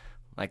mad?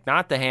 Like,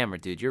 not the Hammer,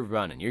 dude, you're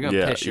running, you're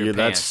gonna piss your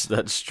pants.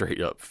 That's straight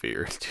up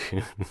fear,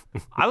 dude.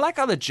 I like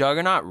how the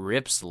Juggernaut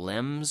rips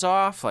limbs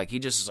off, like, he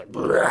just is like,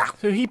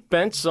 dude, he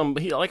bends I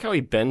like how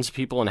he bends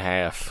people in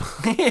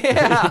half.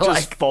 Yeah, he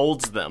just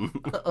folds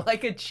them.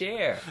 Like a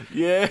chair.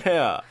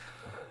 Yeah.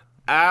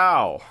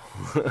 Ow.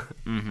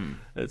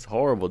 It's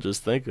horrible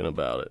just thinking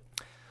about it.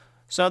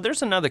 So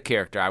there's another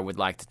character I would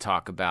like to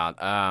talk about.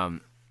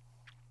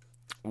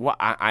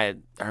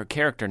 Her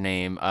character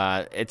name,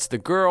 it's the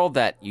girl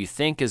that you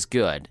think is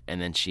good,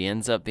 and then she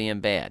ends up being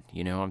bad.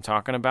 You know who I'm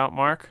talking about,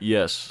 Mark?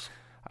 Yes.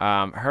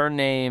 Her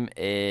name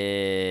is...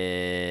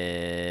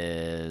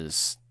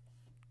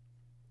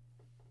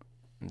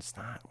 It's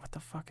not... What the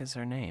fuck is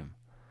her name?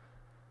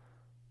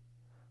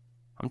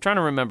 I'm trying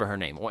to remember her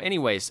name. Well,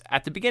 anyways,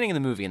 at the beginning of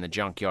the movie in the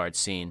junkyard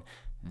scene,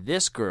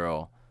 this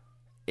girl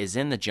is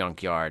in the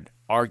junkyard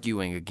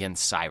arguing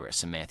against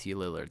Cyrus and Matthew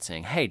Lillard,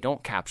 saying, hey,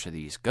 don't capture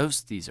these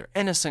ghosts. These are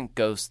innocent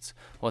ghosts.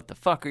 What the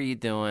fuck are you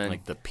doing?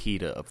 Like the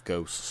PETA of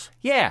ghosts.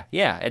 Yeah.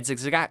 It's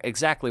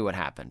exactly what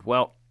happened.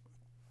 Well,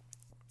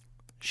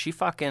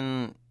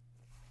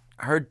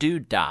 her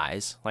dude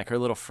dies, like her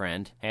little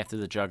friend, after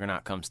the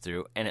Juggernaut comes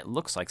through, and it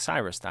looks like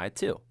Cyrus died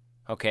too.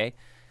 Okay?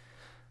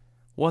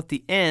 Well, at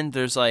the end,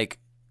 there's like,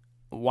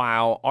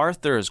 while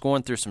Arthur is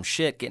going through some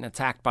shit, getting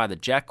attacked by the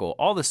Jekyll,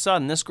 all of a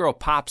sudden, this girl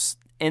pops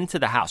into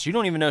the house. You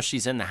don't even know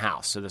she's in the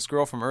house. So this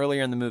girl from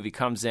earlier in the movie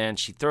comes in.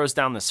 She throws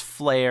down this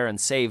flare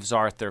and saves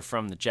Arthur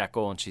from the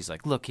Jekyll. And she's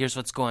like, look, here's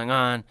what's going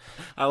on.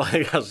 I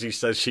like how she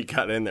says she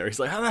got in there. He's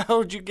like, how the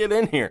hell did you get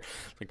in here?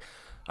 Like,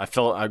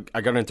 I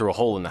got in through a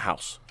hole in the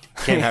house.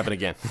 Can't happen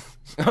again.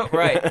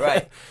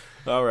 Right.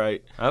 All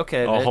right.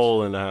 Okay. A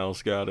hole in the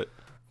house. Got it.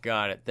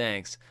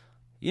 Thanks.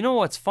 You know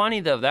what's funny,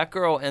 though? That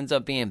girl ends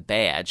up being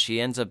bad.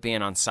 She ends up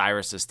being on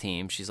Cyrus's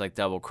team. She's, like,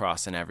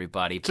 double-crossing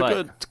everybody. It's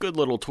a good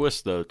little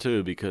twist, though,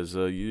 too, because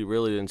you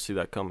really didn't see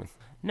that coming.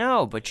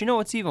 No, but you know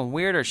what's even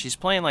weirder? She's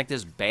playing, like,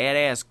 this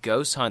badass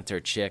ghost hunter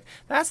chick.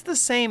 That's the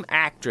same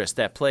actress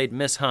that played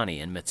Miss Honey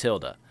in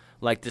Matilda.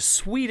 Like, the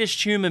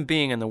sweetest human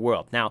being in the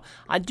world. Now,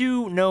 I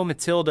do know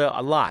Matilda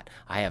a lot.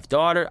 I have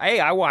daughter.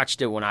 Hey, I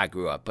watched it when I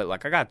grew up, but,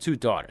 like, I got 2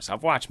 daughters.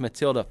 I've watched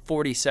Matilda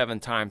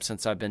 47 times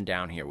since I've been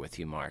down here with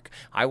you, Mark.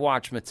 I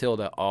watch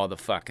Matilda all the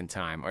fucking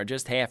time, or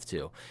just have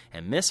to.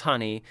 And Miss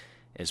Honey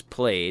is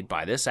played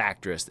by this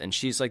actress, and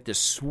she's, like, the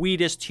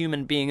sweetest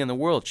human being in the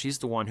world. She's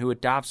the one who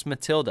adopts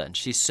Matilda, and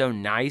she's so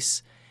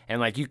nice,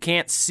 and, like, you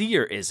can't see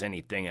her as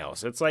anything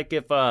else. It's like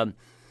if,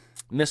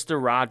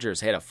 Mr.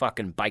 Rogers had a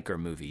fucking biker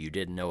movie you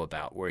didn't know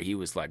about where he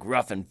was like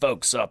roughing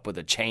folks up with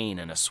a chain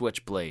and a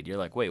switchblade. You're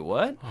like, wait,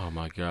 what? Oh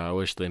my God, I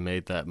wish they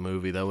made that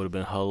movie. That would have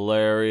been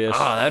hilarious. Oh,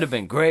 that would have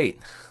been great.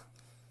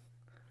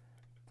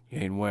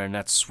 You ain't wearing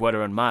that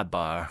sweater in my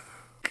bar.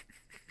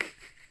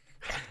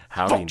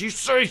 Howdy, Fuck you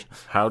say?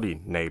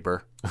 Howdy,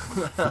 neighbor.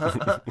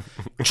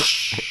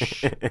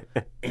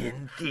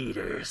 In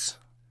theaters.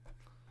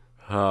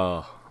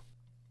 Oh.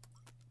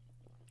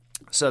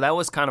 So that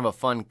was kind of a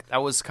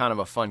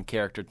fun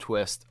character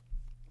twist.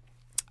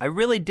 I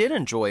really did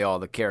enjoy all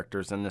the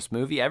characters in this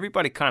movie.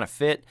 Everybody kind of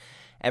fit.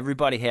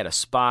 Everybody had a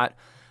spot.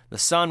 The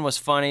son was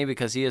funny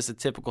because he is a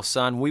typical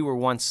son. We were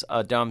once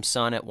a dumb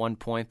son at one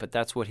point, but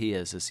that's what he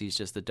is he's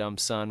just a dumb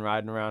son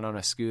riding around on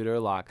a scooter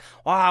like,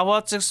 wow,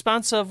 what's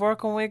expensive? Where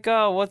can we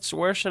go?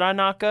 Where should I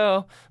not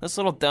go? This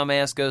little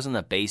dumbass goes in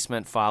the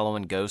basement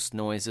following ghost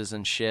noises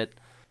and shit.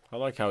 I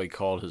like how he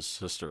called his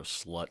sister a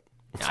slut.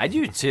 I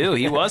do too.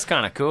 He was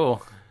kind of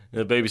cool.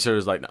 The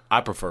babysitter's like, no,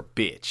 I prefer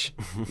bitch.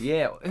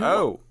 Yeah.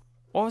 Oh.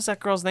 What was that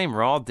girl's name?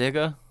 Raw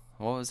Digger?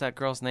 What was that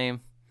girl's name?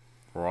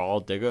 Raw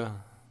Digger?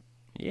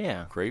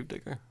 Yeah. Grave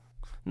Digger?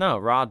 No,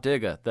 Raw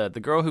Digger. The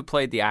girl who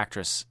played the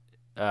actress,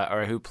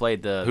 who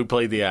played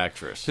the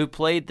actress? Who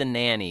played the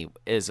nanny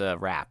is a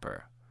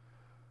rapper.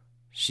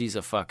 She's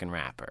a fucking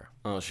rapper.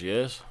 Oh, she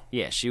is?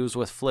 Yeah, she was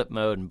with Flip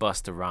Mode and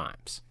Busta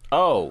Rhymes.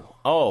 Oh,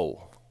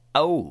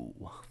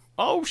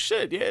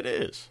 shit, yeah, it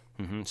is.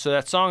 Mm-hmm. So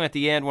that song at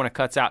the end, when it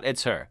cuts out,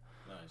 it's her.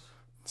 Nice.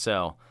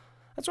 So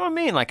that's what I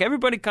mean. Like,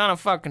 everybody kind of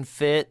fucking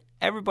fit.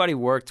 Everybody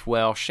worked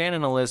well.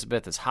 Shannon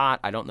Elizabeth is hot.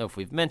 I don't know if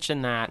we've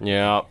mentioned that.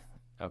 Yeah.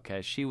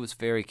 Okay, she was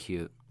very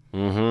cute.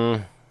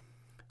 Mm-hmm.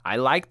 I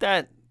like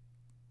that.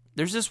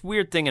 There's this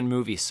weird thing in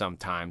movies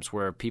sometimes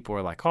where people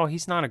are like, oh,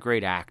 he's not a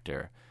great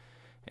actor.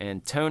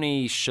 And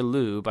Tony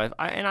Shalhoub,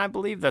 and I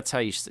believe that's how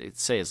you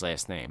say his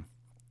last name,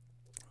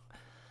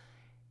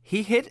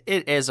 he hit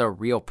it as a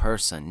real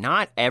person.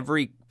 Not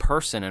every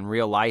person in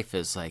real life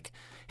is like,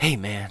 hey,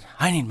 man,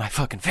 I need my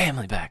fucking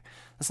family back.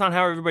 That's not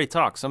how everybody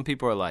talks. Some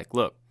people are like,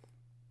 look,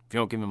 if you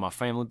don't give me my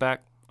family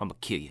back, I'm going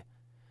to kill you.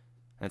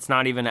 It's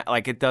not even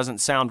like it doesn't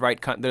sound right.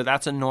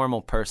 That's a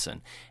normal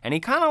person. And he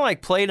kind of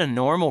like played a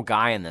normal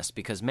guy in this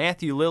because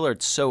Matthew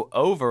Lillard's so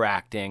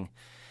overacting.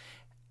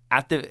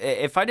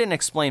 If I didn't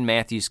explain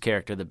Matthew's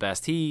character the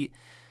best, he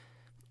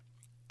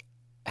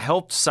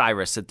helped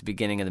Cyrus at the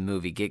beginning of the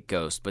movie get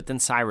Ghost, but then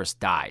Cyrus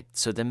died.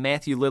 So then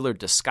Matthew Lillard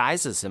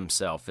disguises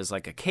himself as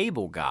like a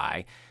cable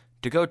guy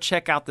to go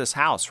check out this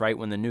house right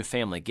when the new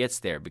family gets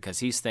there because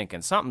he's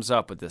thinking something's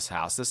up with this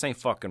house. This ain't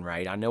fucking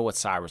right. I know what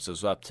Cyrus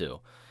is up to.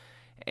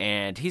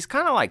 And he's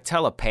kind of like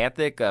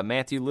telepathic,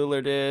 Matthew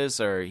Lillard is,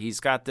 or he's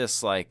got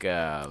this like...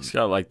 he's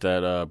got like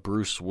that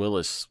Bruce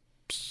Willis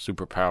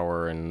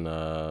superpower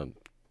in...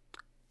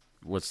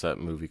 what's that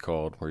movie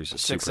called where he's a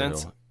Sixth superhero?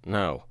 Sense?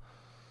 No.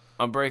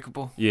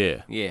 Unbreakable?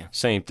 Yeah. Yeah.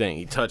 Same thing.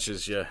 He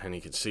touches you and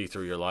he can see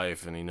through your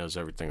life and he knows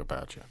everything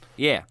about you.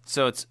 Yeah,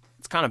 so it's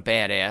kind of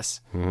badass.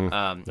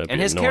 Mm-hmm.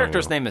 And his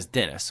character's name is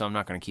Dennis, so I'm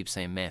not going to keep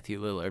saying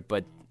Matthew Lillard,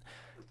 but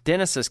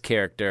Dennis's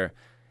character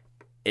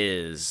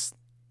is...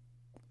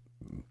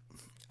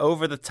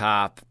 over the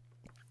top,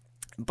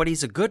 but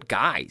he's a good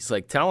guy. He's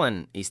like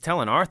telling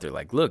Arthur,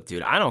 like, look,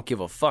 dude, I don't give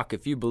a fuck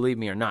if you believe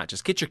me or not.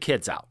 Just get your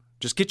kids out.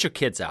 Just get your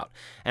kids out.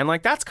 And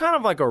like that's kind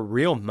of like a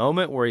real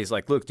moment where he's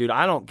like, look, dude,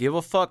 I don't give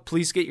a fuck.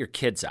 Please get your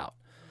kids out.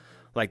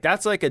 Like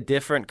that's like a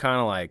different kind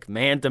of like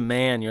man to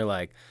man. You're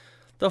like,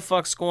 the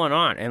fuck's going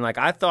on? And like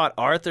I thought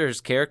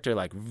Arthur's character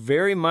like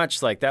very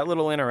much like that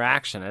little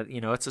interaction. You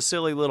know, it's a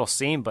silly little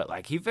scene, but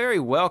like he very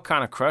well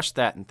kind of crushed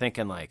that and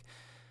thinking like,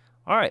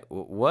 all right,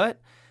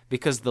 what?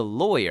 Because the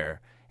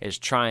lawyer is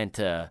trying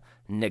to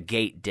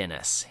negate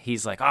Dennis.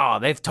 He's like, oh,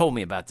 they've told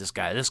me about this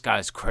guy. This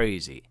guy's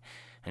crazy.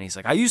 And he's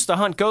like, I used to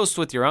hunt ghosts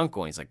with your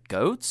uncle. And he's like,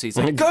 goats? He's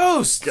like,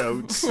 ghosts!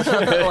 Goats.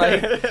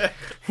 Like,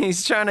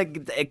 he's trying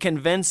to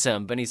convince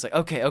him, but he's like,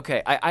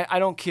 okay, I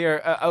don't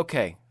care.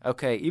 Okay,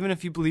 even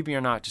if you believe me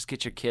or not, just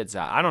get your kids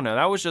out. I don't know.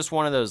 That was just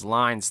one of those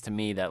lines to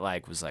me that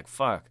like was like,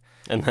 fuck.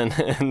 And then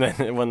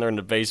when they're in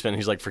the basement,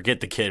 he's like, forget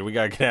the kid. We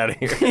got to get out of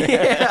here.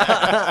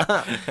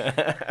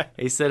 Yeah.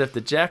 He said, if the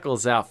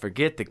jackal's out,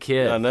 forget the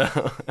kid. I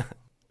know.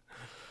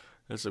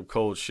 That's some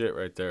cold shit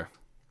right there.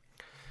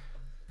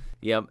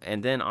 Yep.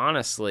 And then,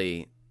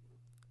 honestly,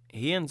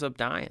 he ends up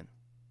dying.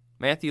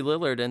 Matthew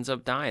Lillard ends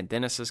up dying.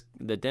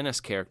 The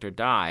Dennis character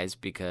dies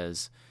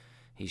because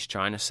he's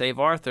trying to save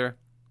Arthur.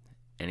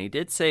 And he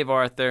did save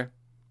Arthur.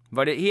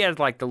 But he had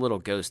like the little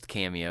ghost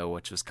cameo,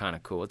 which was kind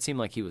of cool. It seemed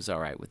like he was all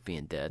right with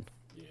being dead.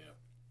 Yeah.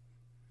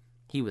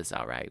 He was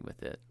all right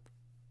with it.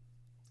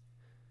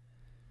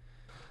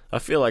 I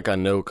feel like I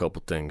know a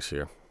couple things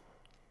here.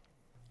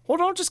 Well,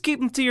 don't just keep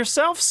them to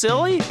yourself,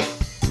 silly.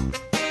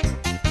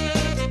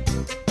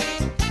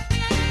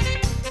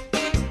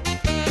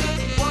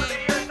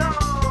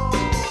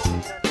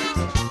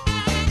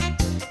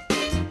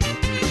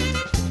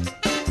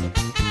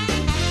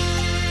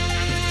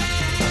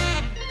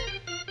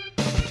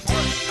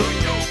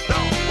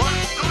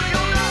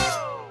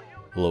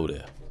 Hello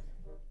there.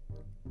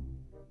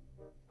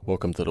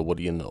 Welcome to the What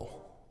Do You Know?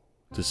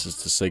 This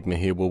is the segment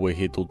here where we're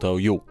here to tell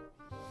you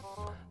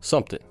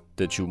something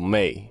that you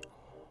may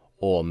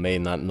or may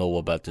not know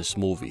about this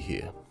movie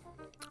here.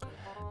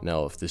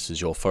 Now, if this is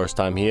your first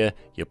time here,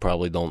 you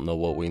probably don't know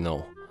what we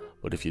know.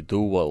 But if you do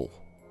what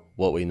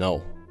we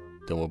know,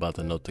 then we're about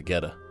to know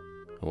together.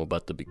 And we're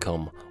about to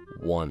become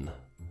one.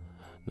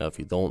 Now, if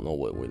you don't know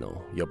what we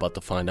know, you're about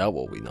to find out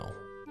what we know.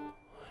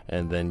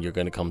 And then you're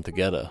going to come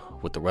together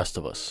with the rest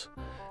of us.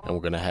 And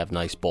we're going to have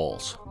nice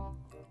balls.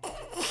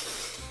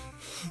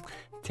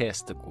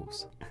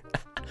 Testicles.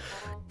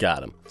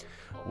 Got him.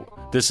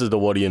 This is the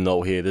What Do You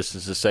Know here. This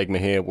is the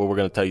segment here where we're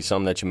going to tell you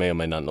something that you may or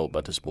may not know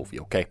about this movie,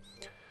 okay?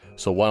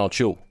 So why don't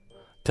you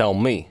tell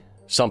me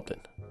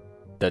something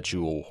that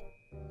you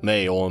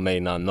may or may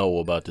not know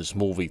about this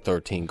movie,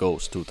 13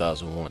 Ghosts,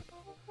 2001.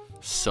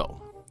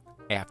 So,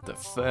 after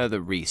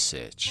further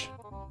research,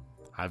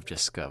 I've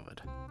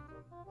discovered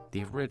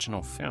the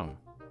original film.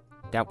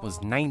 That was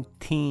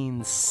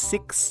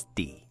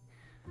 1960.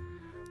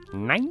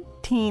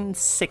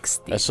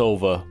 1960. That's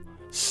over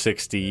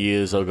 60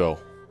 years ago.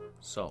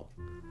 So,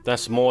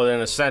 That's more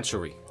than a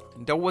century.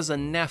 there was a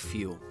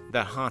nephew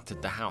that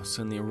haunted the house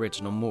in the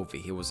original movie.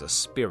 He was a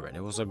spirit.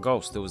 It was a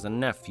ghost. There was a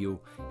nephew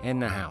in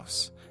the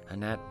house.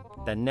 And that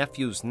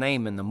nephew's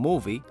name in the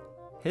movie,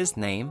 his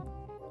name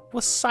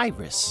was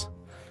Cyrus.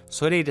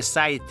 So they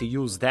decided to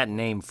use that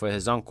name for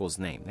his uncle's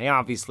name. They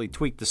obviously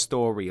tweaked the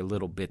story a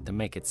little bit to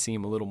make it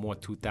seem a little more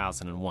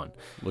 2001.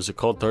 Was it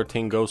called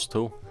 13 Ghosts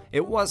too?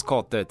 It was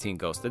called 13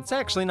 Ghosts. It's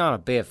actually not a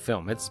bad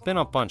film. It's been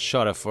up on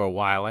Shudder for a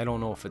while. I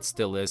don't know if it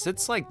still is.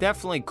 It's like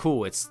definitely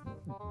cool.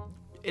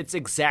 it's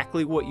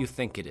exactly what you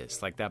think it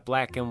is. Like that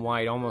black and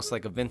white, almost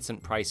like a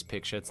Vincent Price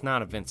picture. It's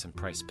not a Vincent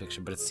Price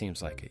picture, but it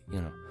seems like it,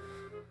 you know.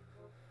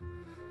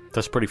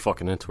 That's pretty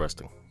fucking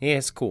interesting. Yeah,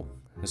 it's cool.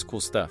 It's cool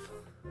stuff.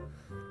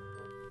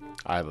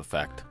 I have a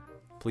fact.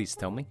 Please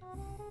tell me.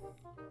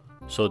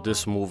 So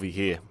this movie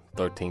here,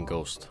 13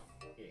 Ghosts,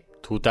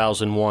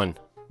 2001.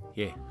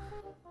 Yeah.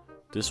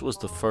 This was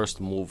the first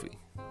movie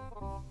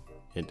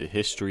in the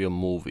history of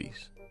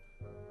movies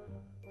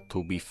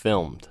to be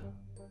filmed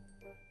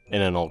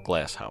in an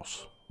all-glass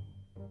house.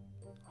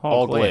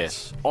 All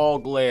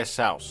glass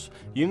house.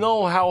 You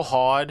know how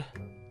hard?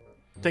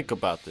 Think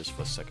about this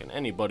for a second.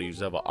 Anybody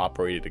who's ever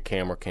operated a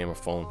camera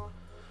phone,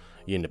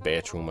 you're in the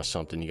bathroom or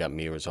something, you got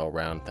mirrors all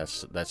around,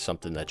 that's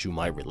something that you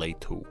might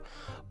relate to.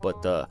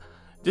 But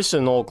this is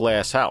an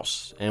all-glass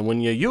house, and when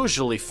you're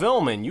usually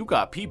filming, you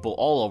got people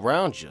all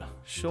around you.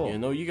 Sure. You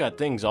know, you got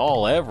things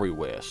all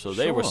everywhere. So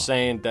they were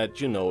saying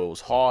that, you know, it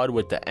was hard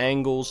with the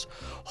angles,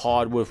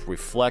 hard with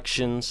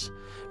reflections,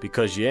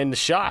 because you're in the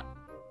shot.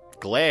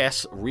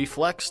 Glass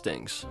reflects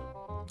things,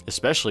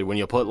 especially when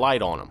you put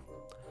light on them.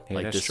 Yeah,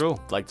 like that's this, true.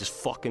 Like this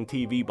fucking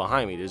TV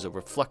behind me, there's a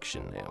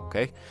reflection there,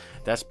 okay?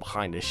 That's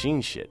behind the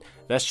scene shit.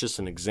 That's just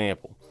an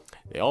example.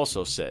 They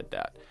also said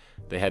that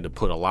they had to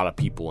put a lot of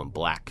people in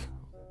black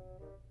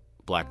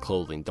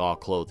clothing, dark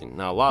clothing.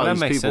 Now, a lot of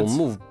these people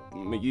move,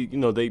 you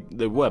know, they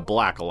wear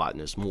black a lot in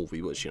this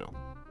movie, which, you know,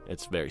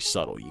 it's very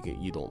subtle.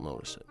 You don't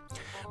notice it.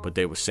 But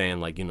they were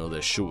saying, like, you know,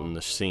 they're shooting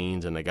the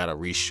scenes and they got to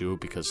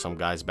reshoot because some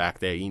guy's back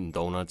there eating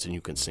donuts and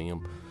you can see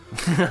him.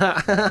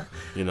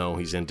 You know,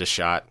 he's in the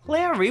shot.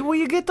 Larry, will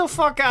you get the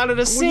fuck out of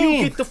the scene? Will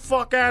you get the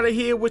fuck out of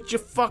here with your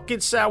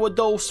fucking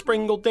sourdough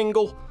springle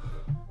dingle?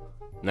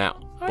 Now,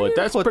 but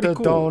that's put pretty the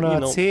cool.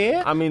 donuts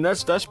here. I mean,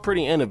 that's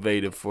pretty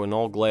innovative for an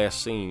all glass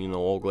scene. You know,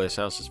 all glass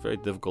house is very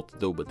difficult to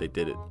do, but they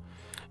did it,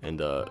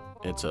 and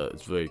it's a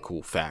very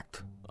cool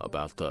fact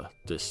about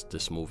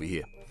this movie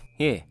here.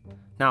 Yeah.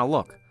 Now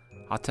look,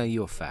 I'll tell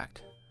you a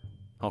fact.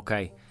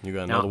 Okay. You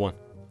got another one?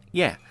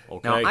 Yeah.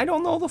 Okay. Now, I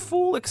don't know the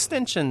full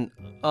extension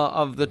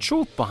of the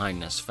truth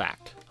behind this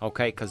fact,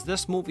 okay? Because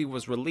this movie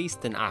was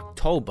released in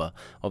October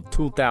of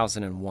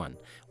 2001.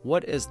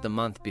 What is the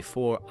month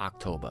before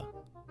October?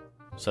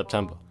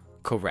 September.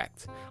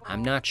 Correct.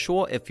 I'm not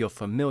sure if you're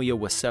familiar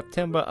with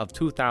September of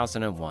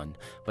 2001,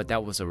 but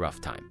that was a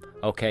rough time,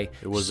 okay?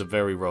 It was a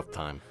very rough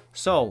time.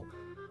 So,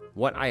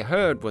 what I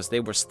heard was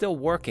they were still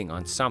working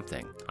on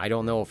something. I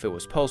don't know if it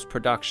was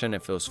post-production,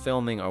 if it was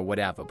filming or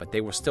whatever, but they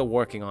were still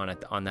working on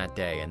it on that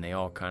day, and they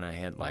all kind of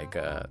had like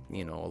a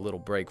little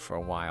break for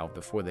a while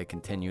before they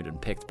continued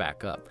and picked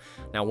back up.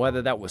 Now,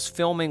 whether that was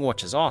filming,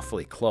 which is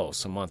awfully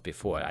close, a month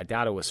before, I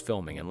doubt it was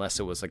filming unless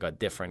it was like a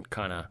different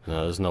kind of...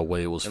 No, there's no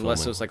way it was unless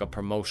filming. it was like a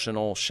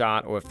promotional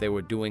shot, or if they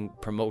were doing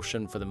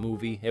promotion for the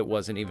movie. It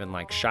wasn't even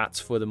like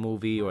shots for the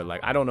movie, or like,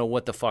 I don't know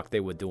what the fuck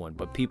they were doing,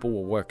 but people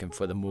were working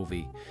for the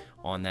movie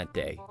on that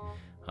day.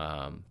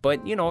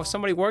 But, you know, if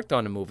somebody worked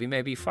on the movie,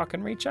 maybe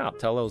fucking reach out.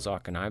 Tell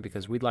Ozark and I,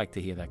 because we'd like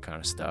to hear that kind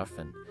of stuff.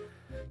 And,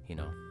 you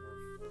know,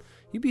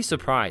 you'd be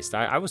surprised.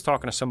 I was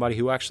talking to somebody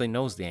who actually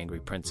knows the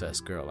Angry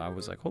Princess girl. I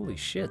was like, holy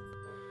shit.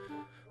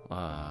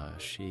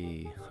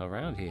 She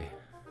around here?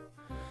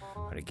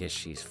 But I guess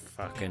she's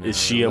fucking... Is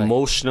she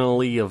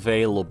emotionally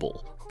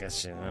available? Guess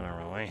she's in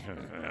a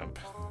relationship.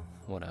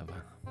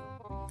 Whatever.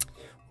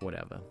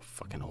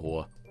 Fucking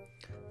whore.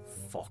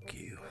 Fuck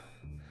you.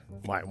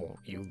 Why won't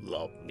you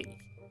love me?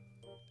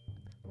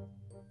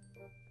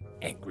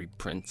 Angry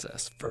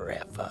Princess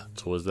forever.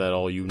 So is that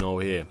all you know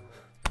here?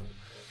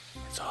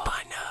 That's all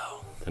I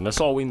know. And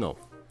that's all we know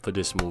for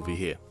this movie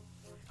here.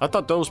 I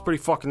thought that was pretty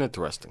fucking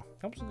interesting.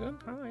 That was good.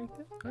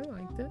 I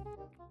liked it.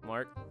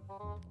 Mark,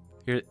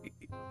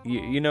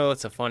 you know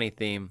it's a funny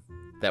theme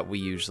that we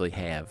usually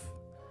have,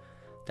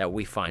 that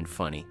we find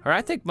funny. Or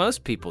I think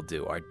most people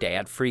do. Our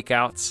dad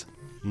freakouts.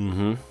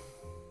 Mm-hmm.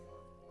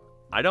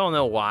 I don't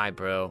know why,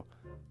 bro.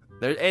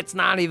 It's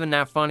not even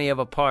that funny of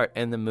a part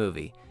in the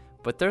movie.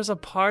 But there's a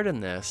part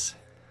in this,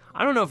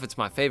 I don't know if it's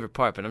my favorite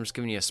part, but I'm just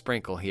giving you a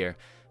sprinkle here.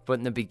 But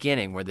in the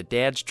beginning, where the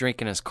dad's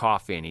drinking his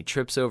coffee and he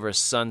trips over his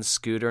son's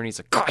scooter and he's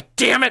like, God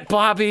damn it,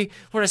 Bobby,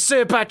 what I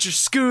say about your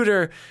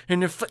scooter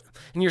and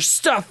your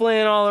stuff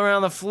laying all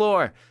around the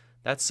floor.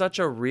 That's such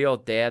a real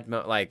dad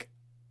moment. Like,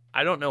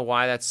 I don't know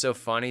why that's so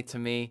funny to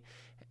me.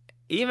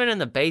 Even in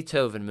the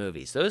Beethoven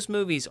movies, those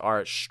movies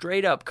are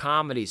straight up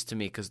comedies to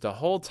me because the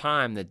whole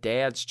time the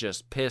dad's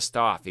just pissed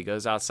off. He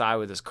goes outside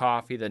with his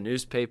coffee, the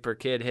newspaper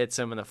kid hits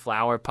him, and the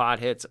flower pot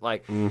hits.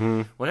 Like,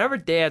 whenever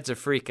dads are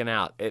freaking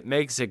out, it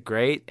makes it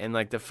great. And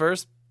like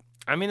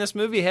this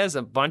movie has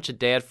a bunch of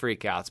dad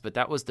freakouts, but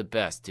that was the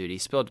best, dude. He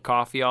spilled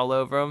coffee all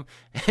over him,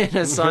 and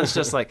his son's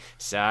just like,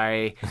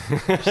 sorry.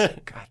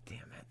 God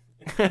damn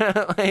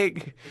it.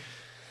 Like,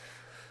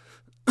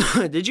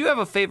 did you have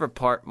a favorite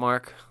part,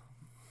 Mark?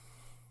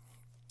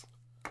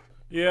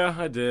 Yeah,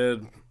 I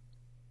did.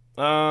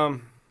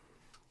 Probably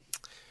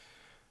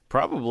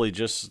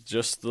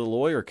just the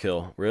lawyer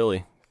kill,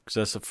 really, because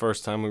that's the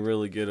first time we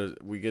really get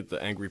the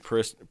angry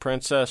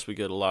princess. We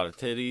get a lot of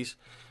titties,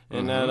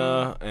 And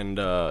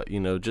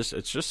that just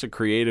it's just a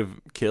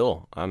creative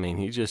kill. I mean,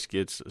 he just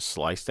gets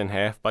sliced in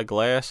half by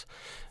glass.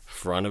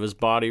 Front of his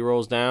body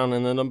rolls down,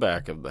 and then the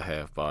back of the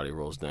half body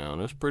rolls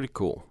down. It's pretty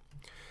cool.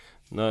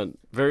 Not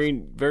very,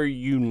 very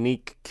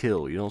unique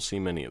kill. You don't see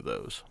many of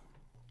those.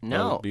 No.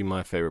 That would be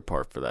my favorite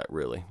part for that,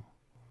 really.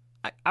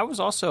 I was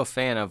also a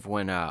fan of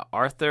when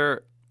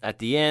Arthur, at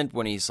the end,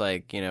 when he's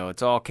like,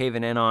 it's all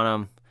caving in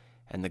on him,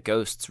 and the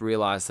ghosts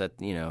realize that,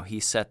 he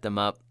set them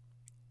up.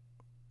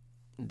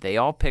 They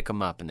all pick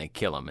him up and they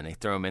kill him and they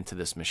throw him into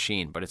this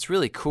machine. But it's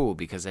really cool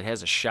because it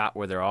has a shot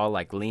where they're all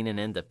like leaning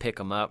in to pick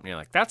him up. And you're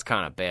like, that's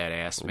kind of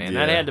badass, man.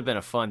 Yeah. That had to have been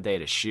a fun day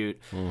to shoot.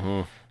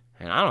 Mm-hmm.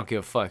 And I don't give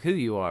a fuck who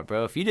you are,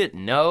 bro. If you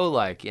didn't know,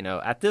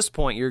 at this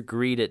point, you're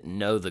greeted and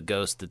know the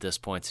ghost at this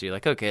point. So you're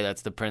like, okay,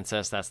 that's the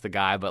princess, that's the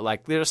guy.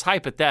 But, just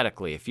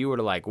hypothetically, if you were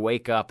to,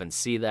 wake up and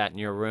see that in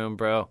your room,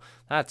 bro,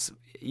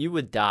 you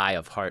would die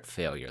of heart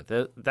failure.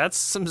 That's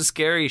some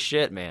scary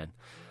shit, man.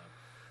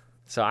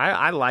 So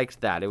I liked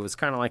that. It was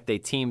kind of like they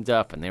teamed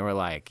up, and they were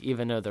like,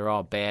 even though they're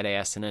all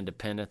badass and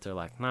independent, they're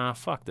like, nah,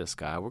 fuck this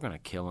guy. We're going to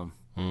kill him.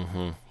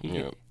 Mm-hmm.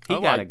 He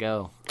got to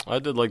go. I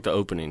did like the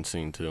opening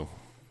scene, too.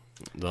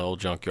 The whole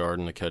junkyard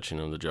and the catching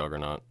of the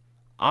Juggernaut.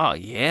 Oh,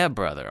 yeah,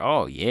 brother.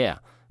 Oh, yeah.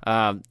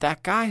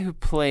 That guy who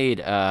played,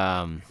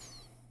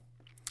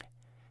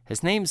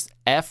 his name's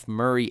F.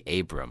 Murray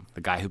Abram,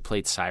 the guy who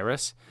played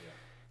Cyrus.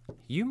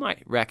 You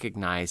might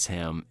recognize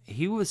him.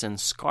 He was in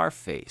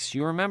Scarface.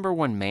 You remember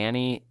when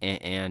Manny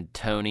and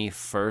Tony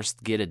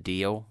first get a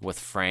deal with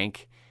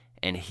Frank,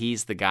 and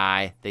he's the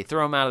guy, they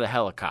throw him out of the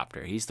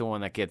helicopter. He's the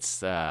one that gets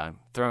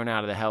thrown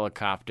out of the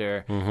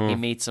helicopter. Mm-hmm. He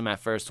meets them at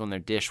first when they're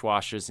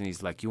dishwashers, and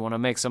he's like, you want to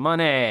make some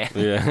money?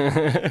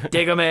 Yeah.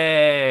 Dig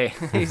me.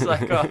 He's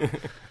like, oh.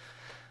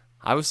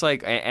 I was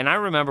like, and I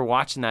remember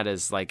watching that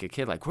as a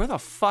kid, where the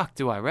fuck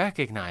do I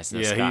recognize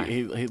this guy?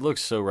 Yeah, he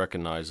looks so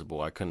recognizable.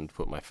 I couldn't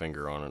put my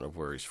finger on it of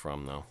where he's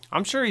from, though.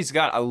 I'm sure he's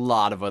got a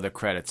lot of other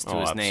credits to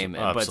his name,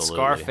 but absolutely.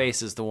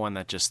 Scarface is the one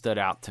that just stood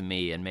out to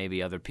me, and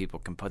maybe other people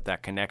can put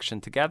that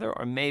connection together,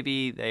 or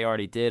maybe they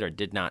already did or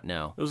did not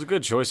know. It was a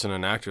good choice in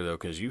an actor, though,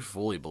 because you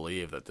fully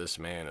believe that this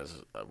man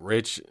is a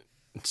rich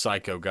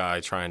psycho guy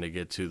trying to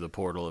get to the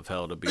portal of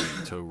hell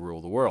to rule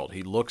the world.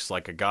 He looks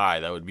like a guy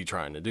that would be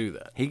trying to do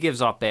that. He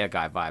gives off bad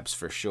guy vibes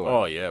for sure.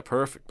 Oh yeah,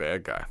 perfect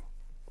bad guy.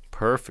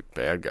 Perfect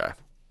bad guy.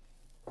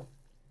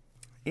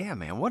 Yeah,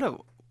 man,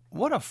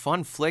 what a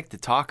fun flick to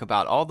talk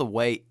about all the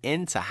way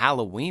into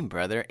Halloween,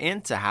 brother.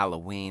 Into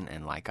Halloween.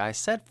 And like I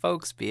said,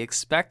 folks, be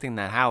expecting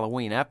that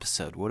Halloween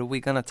episode. What are we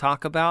going to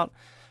talk about?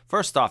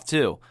 First off,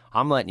 too,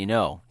 I'm letting you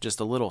know,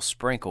 just a little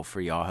sprinkle for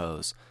y'all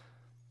hoes.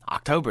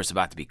 October's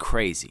about to be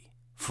crazy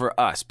for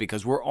us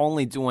because we're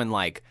only doing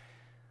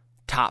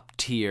top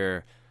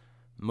tier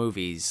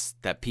movies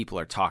that people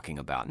are talking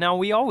about. Now,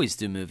 we always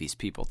do movies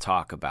people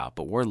talk about,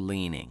 but we're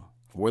leaning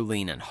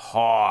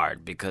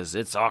hard because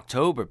it's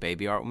October,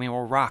 baby. I mean,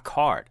 we're rock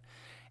hard.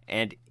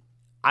 And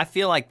I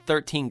feel like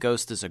 13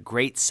 Ghosts is a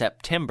great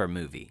September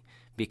movie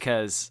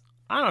because,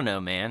 I don't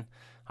know, man.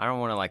 I don't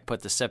want to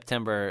put the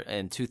September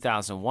and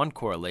 2001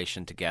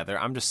 correlation together.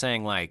 I'm just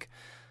saying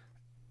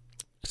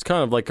it's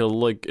kind of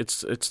it's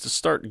to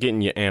start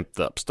getting you amped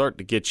up, start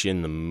to get you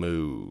in the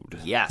mood.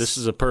 Yes. This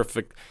is a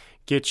perfect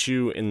get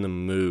you in the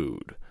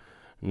mood.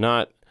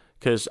 Not,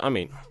 because, I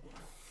mean,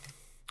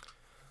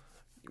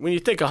 when you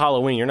think of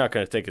Halloween, you're not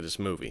going to think of this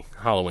movie,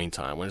 Halloween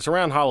time. When it's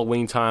around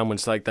Halloween time, when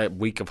it's that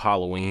week of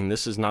Halloween,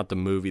 this is not the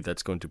movie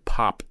that's going to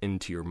pop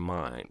into your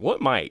mind. Well,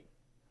 it might.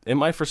 It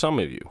might for some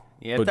of you.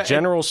 Yeah, but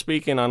general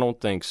speaking, I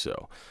don't think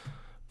so.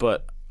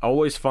 But I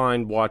always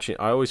find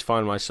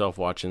myself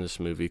watching this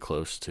movie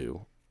close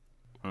to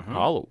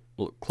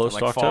close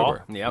to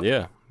October. Fall? Yep.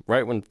 Yeah,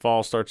 right when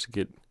fall starts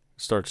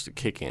to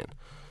kick in.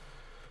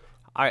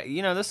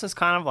 This is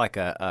kind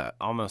of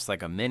almost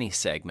like a mini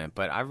segment,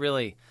 but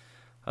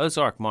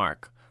Ozark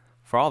Mark,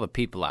 for all the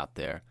people out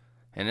there,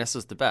 and this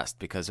is the best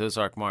because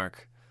Ozark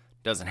Mark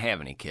doesn't have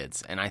any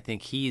kids, and I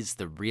think he's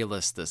the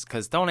realist.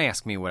 Because don't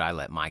ask me what I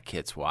let my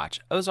kids watch.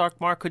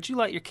 Ozark Mark, could you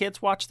let your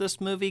kids watch this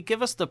movie?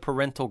 Give us the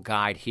parental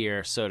guide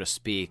here, so to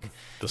speak.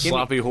 The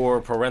sloppy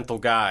horror parental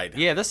guide.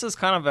 Yeah, this is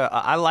kind of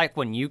I like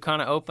when you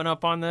kind of open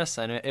up on this,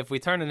 and if we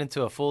turn it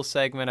into a full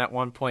segment at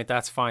one point,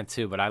 that's fine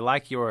too. But I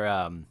like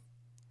your,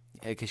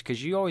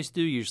 because you always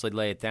do usually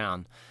lay it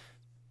down.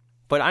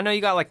 But I know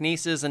you got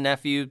nieces and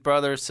nephews,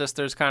 brothers,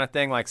 sisters kind of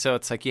thing. So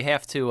it's you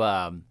have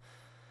to,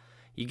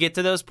 you get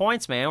to those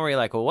points, man, where you're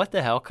like, well, what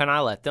the hell can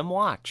I let them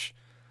watch?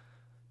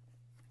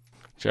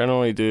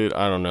 Generally, dude,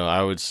 I don't know.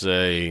 I would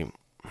say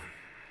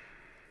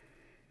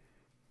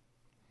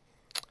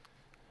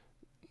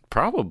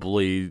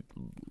probably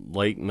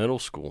late middle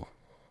school.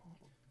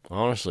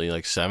 Honestly,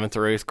 7th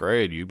or 8th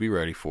grade, you'd be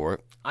ready for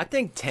it. I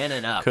think 10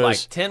 and up.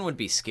 10 would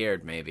be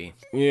scared, maybe.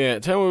 Yeah,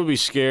 10 would be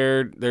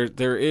scared.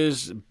 There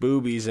is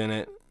boobies in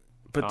it,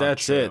 But Oh,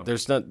 that's true. it.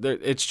 There's not.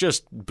 It's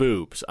just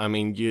boobs. I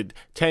mean,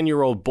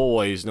 10-year-old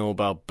boys know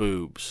about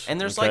boobs.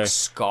 And there's okay? like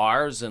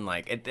scars and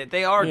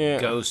they are Yeah.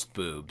 ghost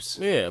boobs.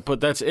 Yeah,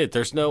 but that's it.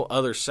 There's no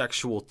other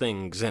sexual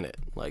things in it.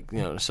 Like,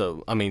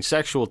 so, I mean,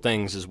 sexual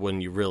things is when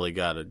you really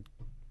got to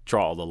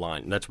draw the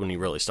line. That's when you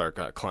really start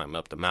climbing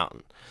up the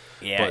mountain.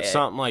 Yeah. But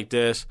something like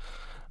this,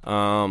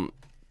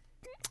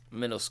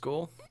 middle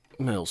school.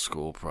 middle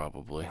school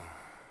probably.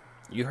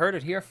 You heard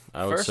it here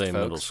I would first, say folks.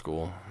 middle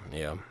school.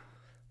 Yeah.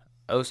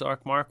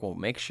 Ozark Mark will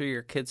make sure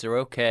your kids are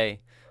okay,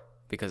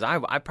 because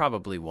I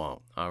probably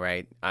won't. All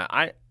right.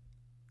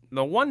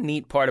 The one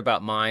neat part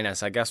about mine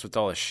is, I guess with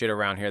all the shit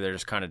around here, they're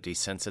just kind of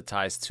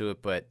desensitized to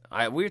it. But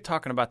we were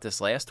talking about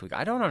this last week.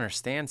 I don't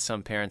understand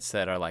some parents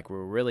that are like,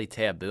 we're really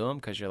taboo them,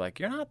 because you're like,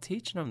 you're not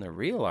teaching them the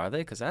real, are they?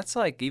 Because that's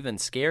like even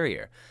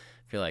scarier.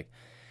 If you're like,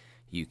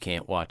 you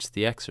can't watch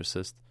The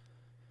Exorcist.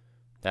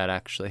 That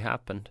actually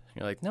happened.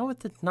 You're like, no, it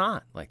did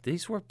not. Like,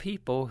 these were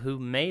people who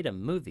made a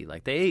movie.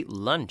 Like, they ate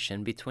lunch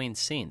in between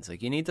scenes.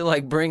 Like, you need to,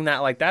 like, bring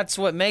that, like, that's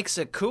what makes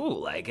it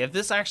cool. Like, if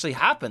this actually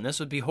happened, this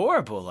would be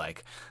horrible.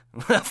 Like,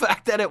 the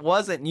fact that it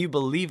wasn't and you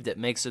believed it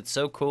makes it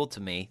so cool to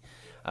me.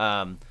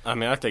 I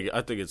mean, I think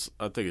it's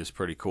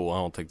pretty cool. I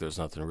don't think there's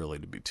nothing really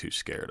to be too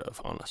scared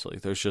of, honestly.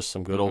 There's just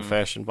some good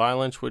old-fashioned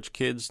violence, which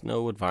kids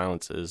know what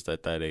violence is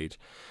at that age.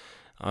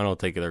 I don't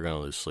think they're going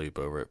to lose sleep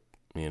over it.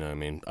 You know what I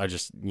mean?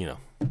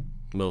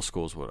 Middle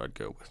school is what I'd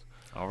go with.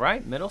 All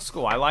right, middle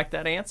school. I like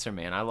that answer,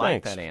 man. I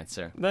like Thanks. that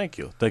answer. Thank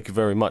you. Thank you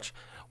very much.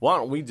 Why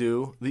don't we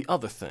do the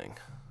other thing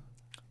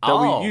that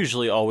we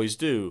usually always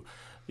do?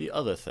 The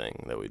other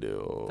thing that we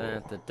do.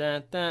 Dun, dun,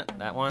 dun, dun.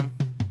 That one.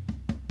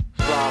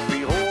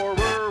 Sloppy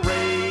horror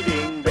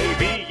rating,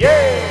 baby,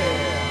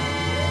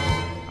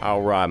 yeah!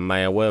 All right,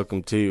 man.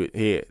 Welcome to it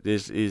here.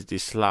 This is the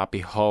Sloppy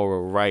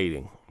Horror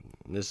Rating.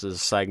 This is a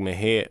segment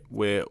here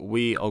where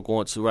we are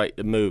going to rate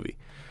the movie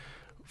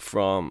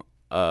from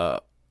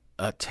a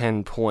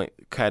 10-point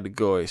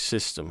category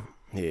system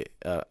here.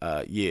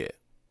 Yeah.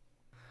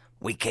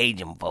 We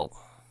Cajun folk.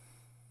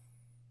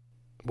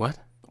 What?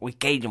 We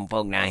Cajun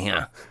folk down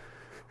here.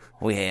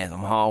 We had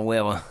some hard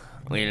weather.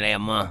 We let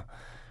them, all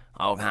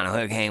kind of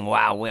hurricane,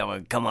 wild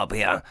weather come up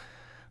here.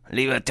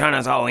 Turn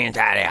us all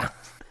inside there.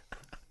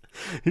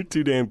 You're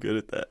too damn good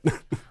at that.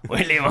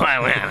 We leave them all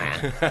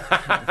around.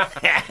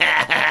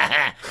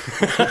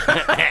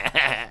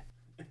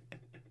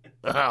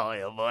 Oh,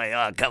 your boy,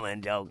 come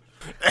in, joke.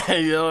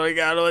 You know, we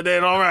got to do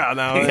it all right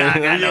now. Yeah,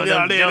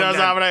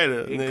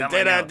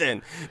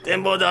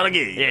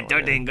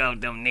 13 go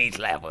them knee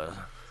slappers.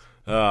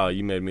 Oh,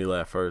 you made me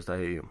laugh first. I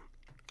hate you.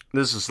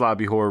 This is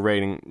Sloppy Horror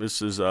Rating.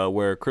 This is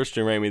where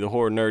Christian Ramey, the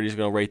horror nerd, is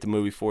going to rate the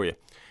movie for you.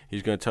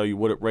 He's going to tell you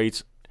what it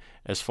rates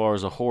as far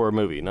as a horror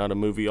movie. Not a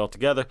movie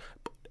altogether,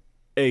 but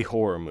a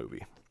horror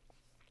movie.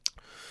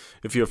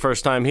 If you're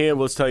first time here,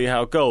 let's tell you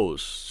how it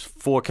goes.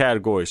 4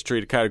 categories.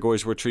 3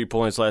 categories worth 3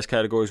 points. Last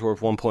category is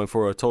worth 1 point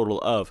for a total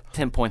of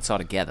 10 points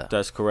altogether.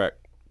 That's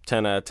correct.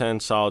 10 out of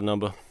 10, solid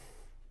number.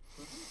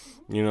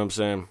 You know what I'm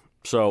saying?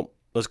 So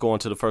let's go on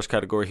to the first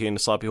category here in the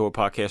Sloppy Horror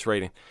Podcast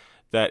rating.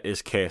 That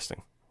is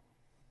casting.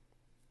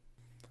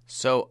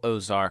 So,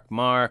 Ozark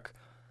Mark,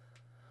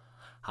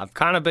 I've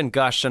kind of been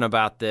gushing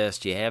about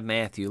this. You have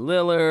Matthew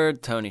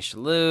Lillard, Tony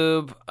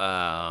Shalhoub,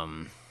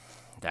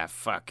 that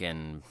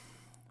fucking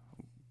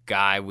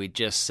guy we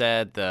just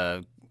said,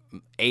 the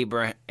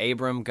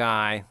Abram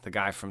guy, the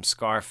guy from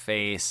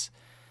Scarface.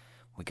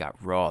 We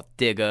got Raw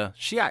Digga.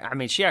 She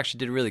actually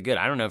did really good.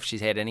 I don't know if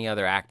she's had any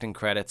other acting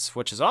credits,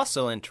 which is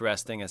also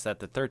interesting, is that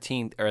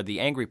the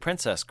Angry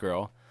Princess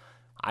girl,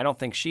 I don't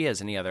think she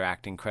has any other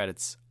acting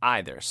credits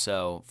either.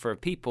 So for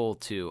people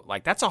to,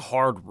 like, that's a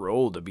hard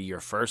role to be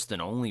your first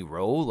and only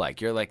role. Like,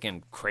 you're like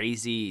in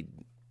crazy,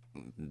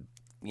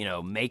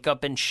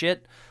 makeup and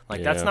shit.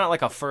 Like, that's not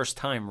like a first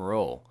time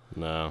role.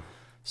 No.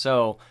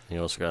 So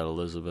You also got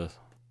Elizabeth.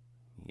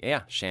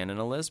 yeah, Shannon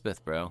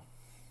Elizabeth, bro.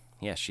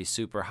 Yeah, she's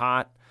super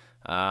hot.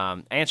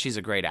 And she's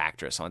a great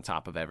actress on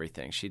top of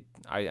everything. She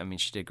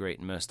did great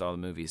in most all the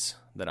movies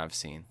that I've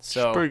seen.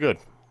 So She's pretty good.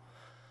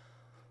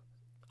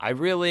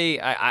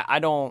 I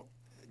don't,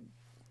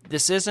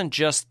 this isn't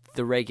just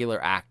the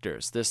regular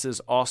actors. This is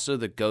also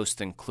the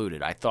ghost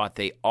included. I thought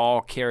they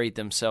all carried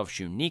themselves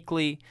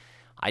uniquely.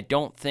 I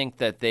don't think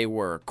that they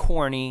were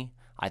corny.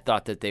 I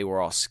thought that they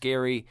were all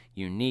scary,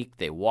 unique.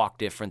 They walked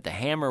different. The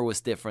Hammer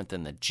was different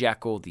than the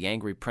Jekyll. The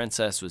Angry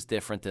Princess was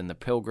different than the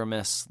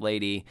Pilgrimess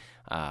lady.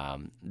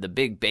 The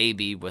Big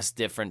Baby was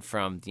different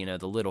from, the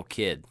little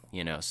kid,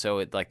 So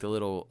it, like the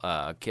little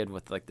kid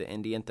with like the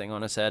Indian thing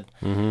on his head.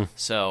 Mm-hmm.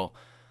 So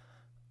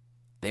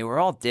they were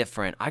all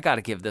different. I got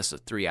to give this a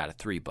 3 out of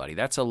 3, buddy.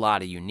 That's a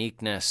lot of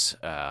uniqueness.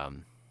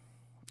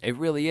 It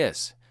really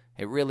is.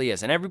 It really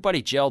is. And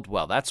everybody gelled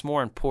well. That's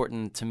more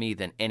important to me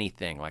than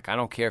anything. Like, I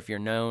don't care if you're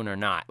known or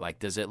not. Like,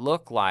 does it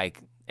look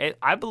like it?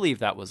 I believe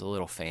that was a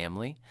little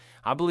family.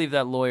 I believe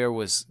that lawyer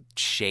was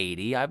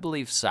shady. I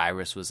believe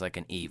Cyrus was like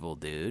an evil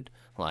dude.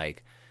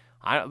 Like,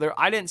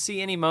 I didn't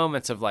see any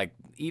moments of like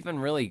even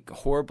really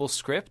horrible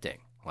scripting.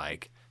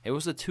 Like, it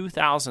was a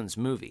 2000s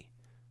movie.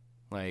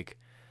 Like,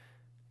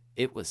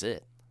 it was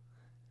it.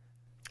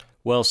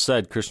 Well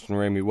said, Christian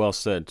Ramey. Well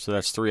said. So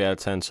that's 3 out of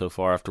 10 so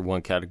far after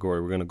one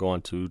category. We're going to go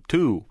on to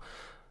 2.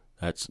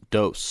 That's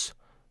Dose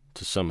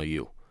to some of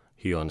you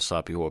here on the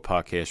Sloppy Horror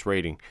Podcast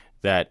rating.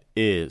 That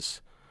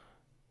is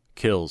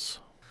Kills.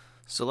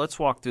 So let's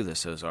walk through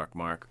this, Ozark,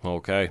 Mark.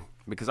 Okay.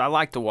 Because I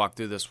like to walk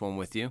through this one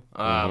with you.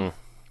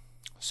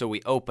 So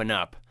we open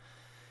up.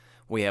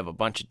 We have a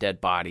bunch of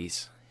dead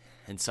bodies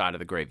inside of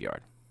the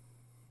graveyard.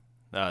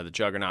 The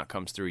Juggernaut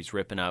comes through. He's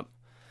ripping up.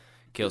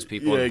 Kills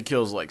people. Yeah, he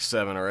kills like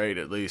 7 or 8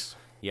 at least.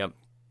 Yep.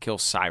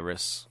 Kills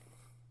Cyrus.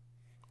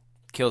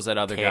 Kills that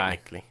other guy.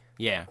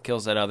 Yeah,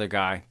 kills that other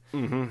guy.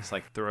 Mm-hmm. It's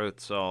like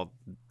throat's all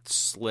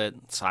slit.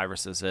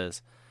 Cyrus's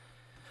is.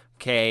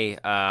 Okay,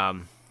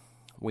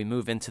 we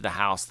move into the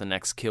house. The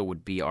next kill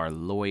would be our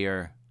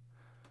lawyer.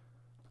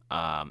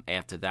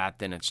 After that,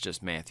 then it's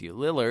just Matthew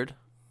Lillard.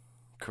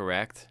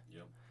 Correct?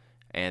 Yep.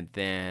 And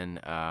then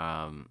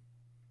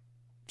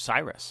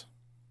Cyrus.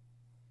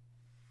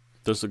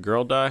 Does the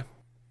girl die?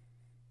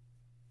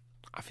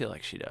 I feel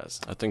like she does.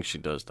 I think she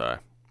does die.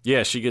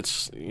 Yeah, she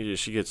gets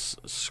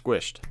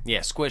squished. Yeah,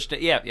 squished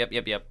it. Yep.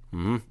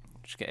 Mm-hmm.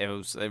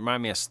 It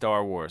reminded me of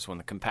Star Wars when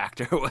the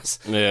compactor was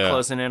Yeah.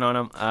 closing in on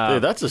him.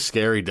 Dude, that's a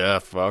scary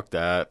death. Fuck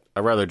that.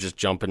 I'd rather just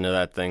jump into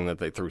that thing that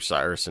they threw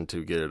Cyrus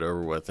into, get it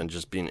over with, and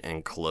just being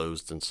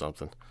enclosed in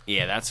something.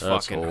 Yeah, that's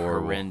fucking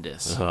horrible.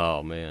 horrendous.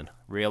 Oh, man.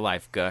 Real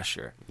life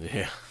gusher.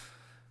 Yeah.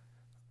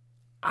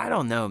 I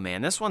don't know,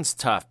 man. This one's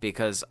tough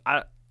because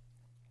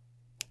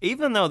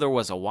even though there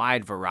was a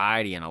wide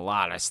variety and a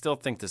lot, I still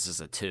think this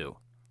is a 2.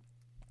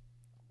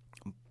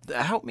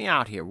 Help me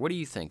out here. What do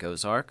you think,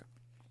 Ozark?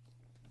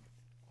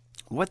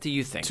 What do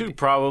you think? 2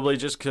 probably,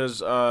 just because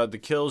the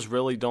kills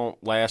really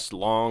don't last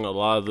long. A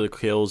lot of the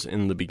kills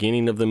in the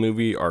beginning of the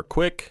movie are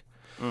quick.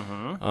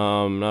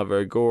 Mm-hmm. Not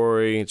very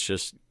gory. It's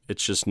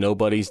just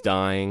nobody's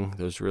dying.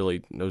 Those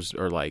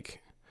are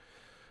like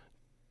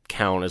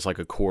count as like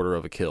a quarter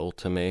of a kill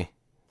to me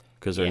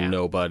because they're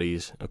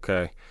nobodies.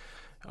 Okay.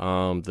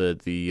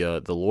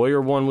 The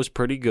lawyer one was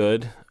pretty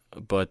good,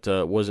 but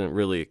wasn't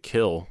really a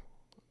kill,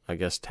 I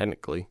guess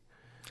technically.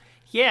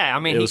 Yeah, I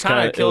mean, he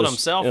kind of killed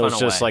himself in a way. It was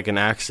just like an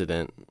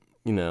accident,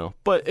 you know.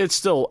 But it's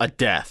still a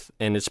death,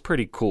 and it's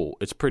pretty cool.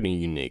 It's pretty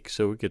unique,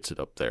 so it gets it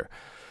up there.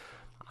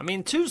 I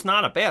mean, 2's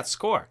not a bad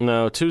score.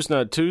 No, 2's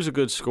not. 2's a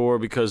good score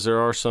because there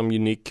are some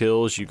unique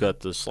kills. You got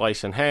the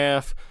slice in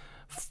half,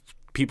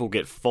 people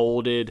get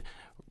folded,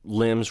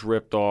 limbs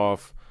ripped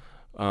off.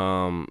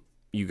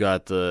 You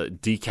got the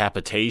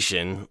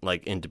decapitation,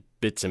 like into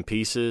bits and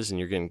pieces, and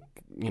you're getting,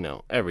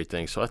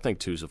 everything. So I think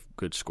 2's a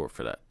good score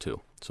for that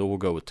too. So we'll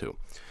go with 2.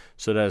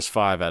 So that is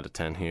 5 out of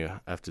 10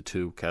 here after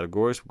 2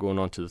 categories. We're going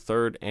on to the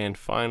third and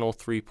final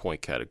 3-point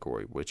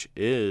category, which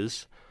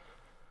is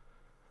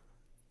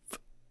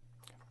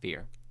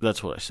Fear.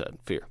 That's what I said.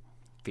 Fear.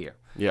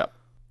 Yeah.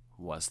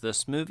 Was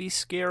this movie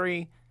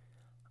scary?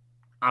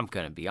 I'm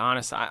going to be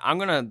honest. I'm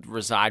going to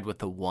reside with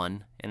the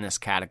 1 in this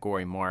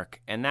category,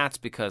 Mark. And that's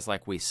because,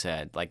 like we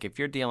said, like if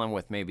you're dealing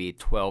with maybe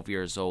 12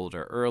 years old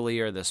or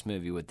earlier, this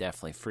movie would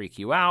definitely freak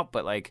you out.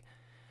 But like,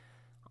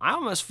 I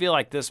almost feel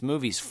like this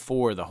movie's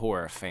for the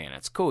horror fan.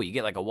 It's cool. You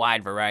get like a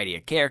wide variety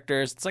of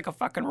characters. It's like a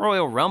fucking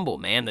Royal Rumble,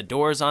 man. The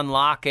doors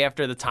unlock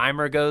after the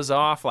timer goes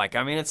off. Like,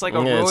 I mean, it's like a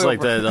Royal it's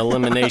like the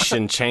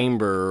Elimination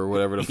Chamber or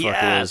whatever the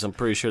fuck it is. I'm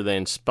pretty sure they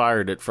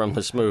inspired it from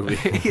this movie.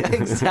 Yeah,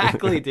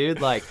 exactly,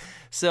 dude. Like,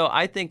 so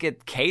I think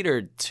it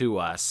catered to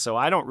us. So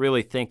I don't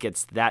really think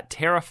it's that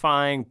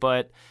terrifying,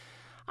 but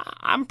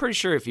I'm pretty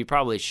sure if you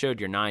probably showed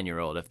your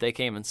 9-year-old, if they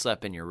came and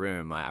slept in your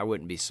room, I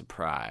wouldn't be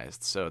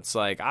surprised. So it's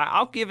like,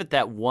 I'll give it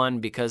that 1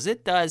 because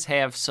it does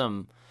have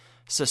some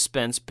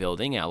suspense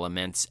building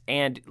elements.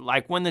 And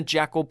like when the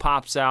Jekyll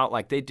pops out,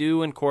 like they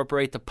do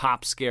incorporate the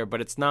pop scare,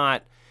 but it's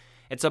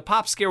a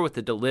pop scare with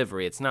the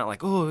delivery. It's not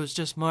like, oh, it was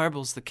just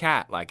Marbles the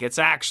cat. Like it's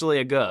actually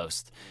a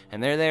ghost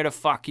and they're there to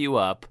fuck you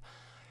up.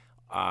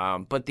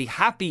 But the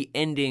happy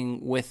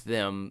ending with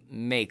them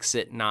makes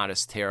it not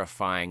as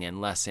terrifying and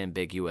less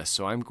ambiguous.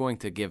 So I'm going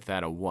to give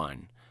that a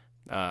 1,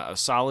 a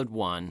solid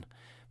 1.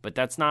 But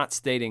that's not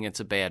stating it's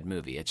a bad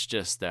movie. It's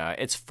just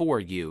it's for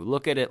you.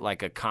 Look at it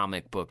like a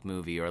comic book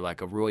movie or like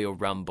a Royal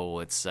Rumble.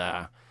 It's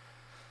but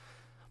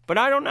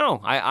I don't know.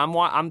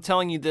 I'm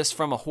telling you this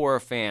from a horror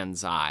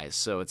fan's eyes.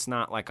 So it's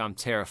not like I'm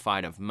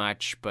terrified of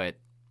much, but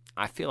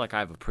I feel like I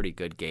have a pretty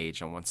good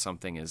gauge on when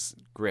something is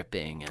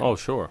gripping. Oh,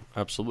 sure,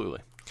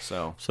 absolutely.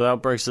 So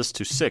that brings us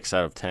to 6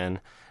 out of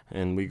 10,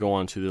 and we go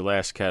on to the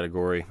last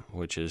category,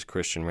 which is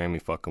Christian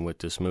Ramey fucking with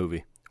this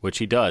movie, which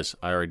he does.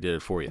 I already did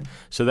it for you.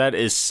 So that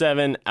is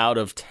 7 out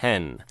of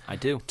 10. I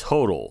do.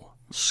 Total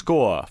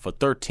score for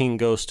 13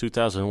 Ghosts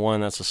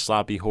 2001. That's a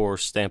sloppy horror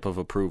stamp of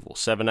approval.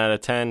 7 out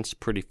of 10. It's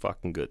pretty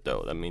fucking good,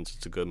 though. That means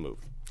it's a good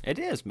movie. It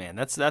is, man.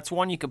 That's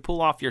one you can pull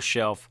off your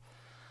shelf.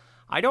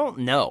 I don't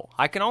know.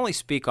 I can only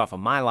speak off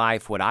of my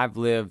life, what I've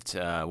lived,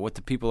 with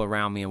the people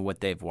around me, and what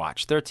they've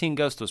watched. 13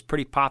 Ghosts was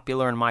pretty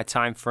popular in my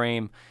time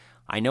frame.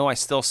 I know I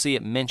still see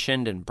it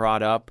mentioned and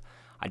brought up.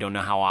 I don't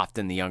know how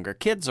often the younger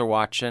kids are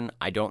watching.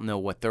 I don't know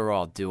what they're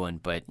all doing.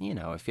 But, you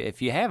know,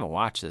 if you haven't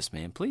watched this,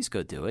 man, please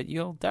go do it.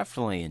 You'll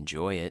definitely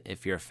enjoy it.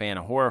 If you're a fan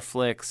of horror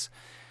flicks,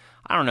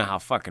 I don't know how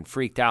fucking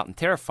freaked out and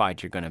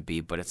terrified you're going to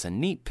be, but it's a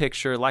neat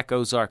picture. Like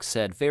Ozark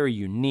said, very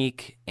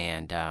unique.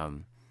 And,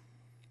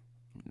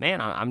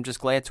 man, I'm just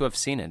glad to have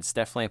seen it. It's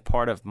definitely a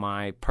part of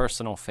my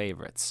personal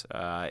favorites.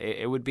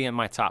 It would be in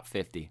my top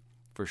 50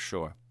 for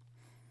sure.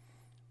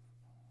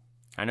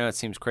 I know it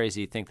seems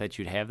crazy to think that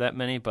you'd have that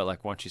many, but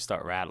like once you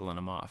start rattling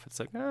them off, it's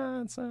like,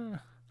 there's a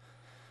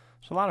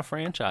lot of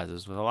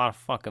franchises with a lot of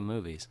fucking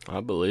movies.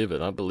 I believe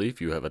it. I believe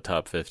you have a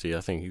top 50.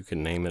 I think you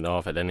can name it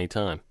off at any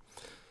time.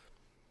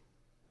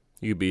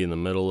 You could be in the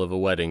middle of a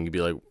wedding. You'd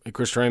be like, hey,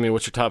 Chris Ramey,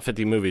 what's your top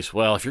 50 movies?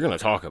 Well, if you're going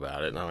to talk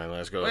about it, I mean,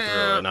 let's go through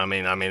it. I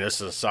mean,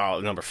 this is a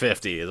solid number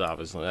 50 is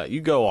obviously that.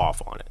 You go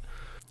off on it.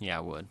 Yeah,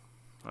 I would.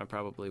 I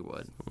probably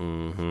would.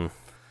 Mm-hmm.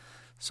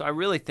 So I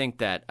really think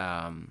that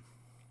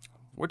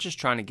we're just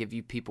trying to give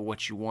you people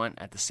what you want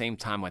at the same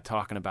time we're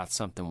talking about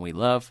something we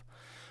love.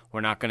 We're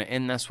not going to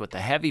end this with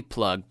a heavy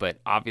plug, but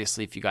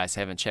obviously if you guys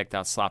haven't checked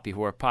out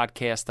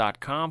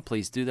sloppyhorrorpodcast.com,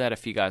 please do that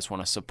if you guys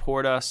want to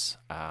support us.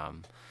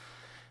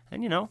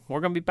 And, you know,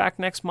 we're going to be back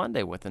next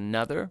Monday with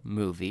another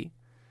movie,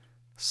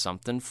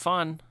 something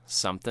fun.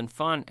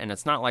 And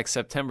it's not like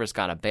September's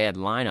got a bad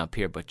lineup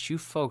here, but you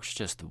folks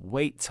just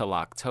wait till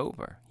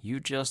October. You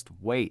just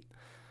wait,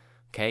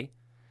 okay?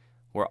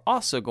 We're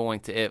also going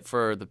to,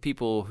 for the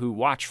people who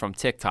watch from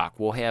TikTok,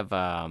 we'll have,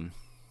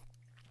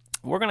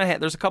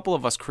 there's a couple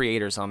of us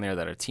creators on there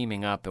that are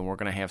teaming up, and we're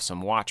going to have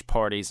some watch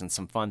parties and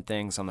some fun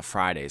things on the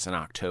Fridays in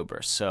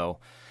October. So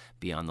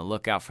be on the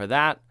lookout for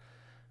that.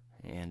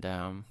 And,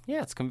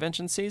 yeah, it's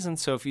convention season,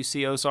 so if you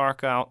see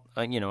Ozark out,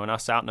 and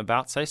us out and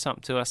about, say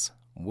something to us.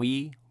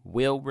 We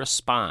will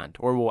respond,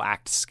 or we'll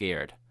act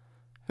scared.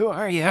 Who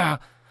are you?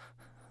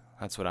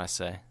 That's what I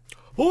say.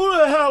 Who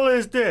the hell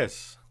is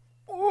this?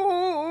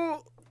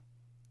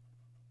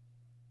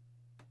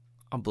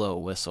 I'll blow a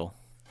whistle.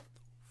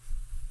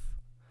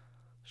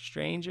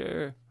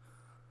 Stranger.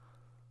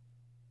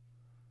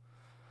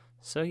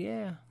 So,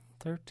 yeah,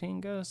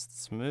 13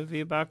 Ghosts.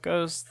 Movie about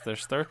ghosts.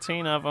 There's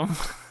 13 of them.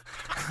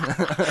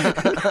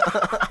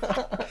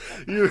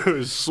 You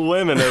were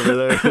swimming over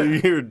there.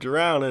 You were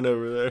drowning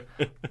over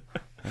there.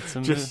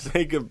 Just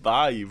say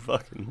goodbye, you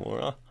fucking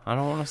moron. I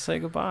don't want to say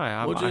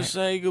goodbye. Well, just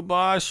say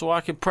goodbye so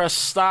I can press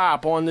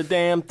stop on the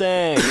damn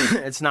thing.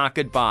 It's not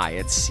goodbye.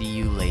 It's see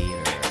you later.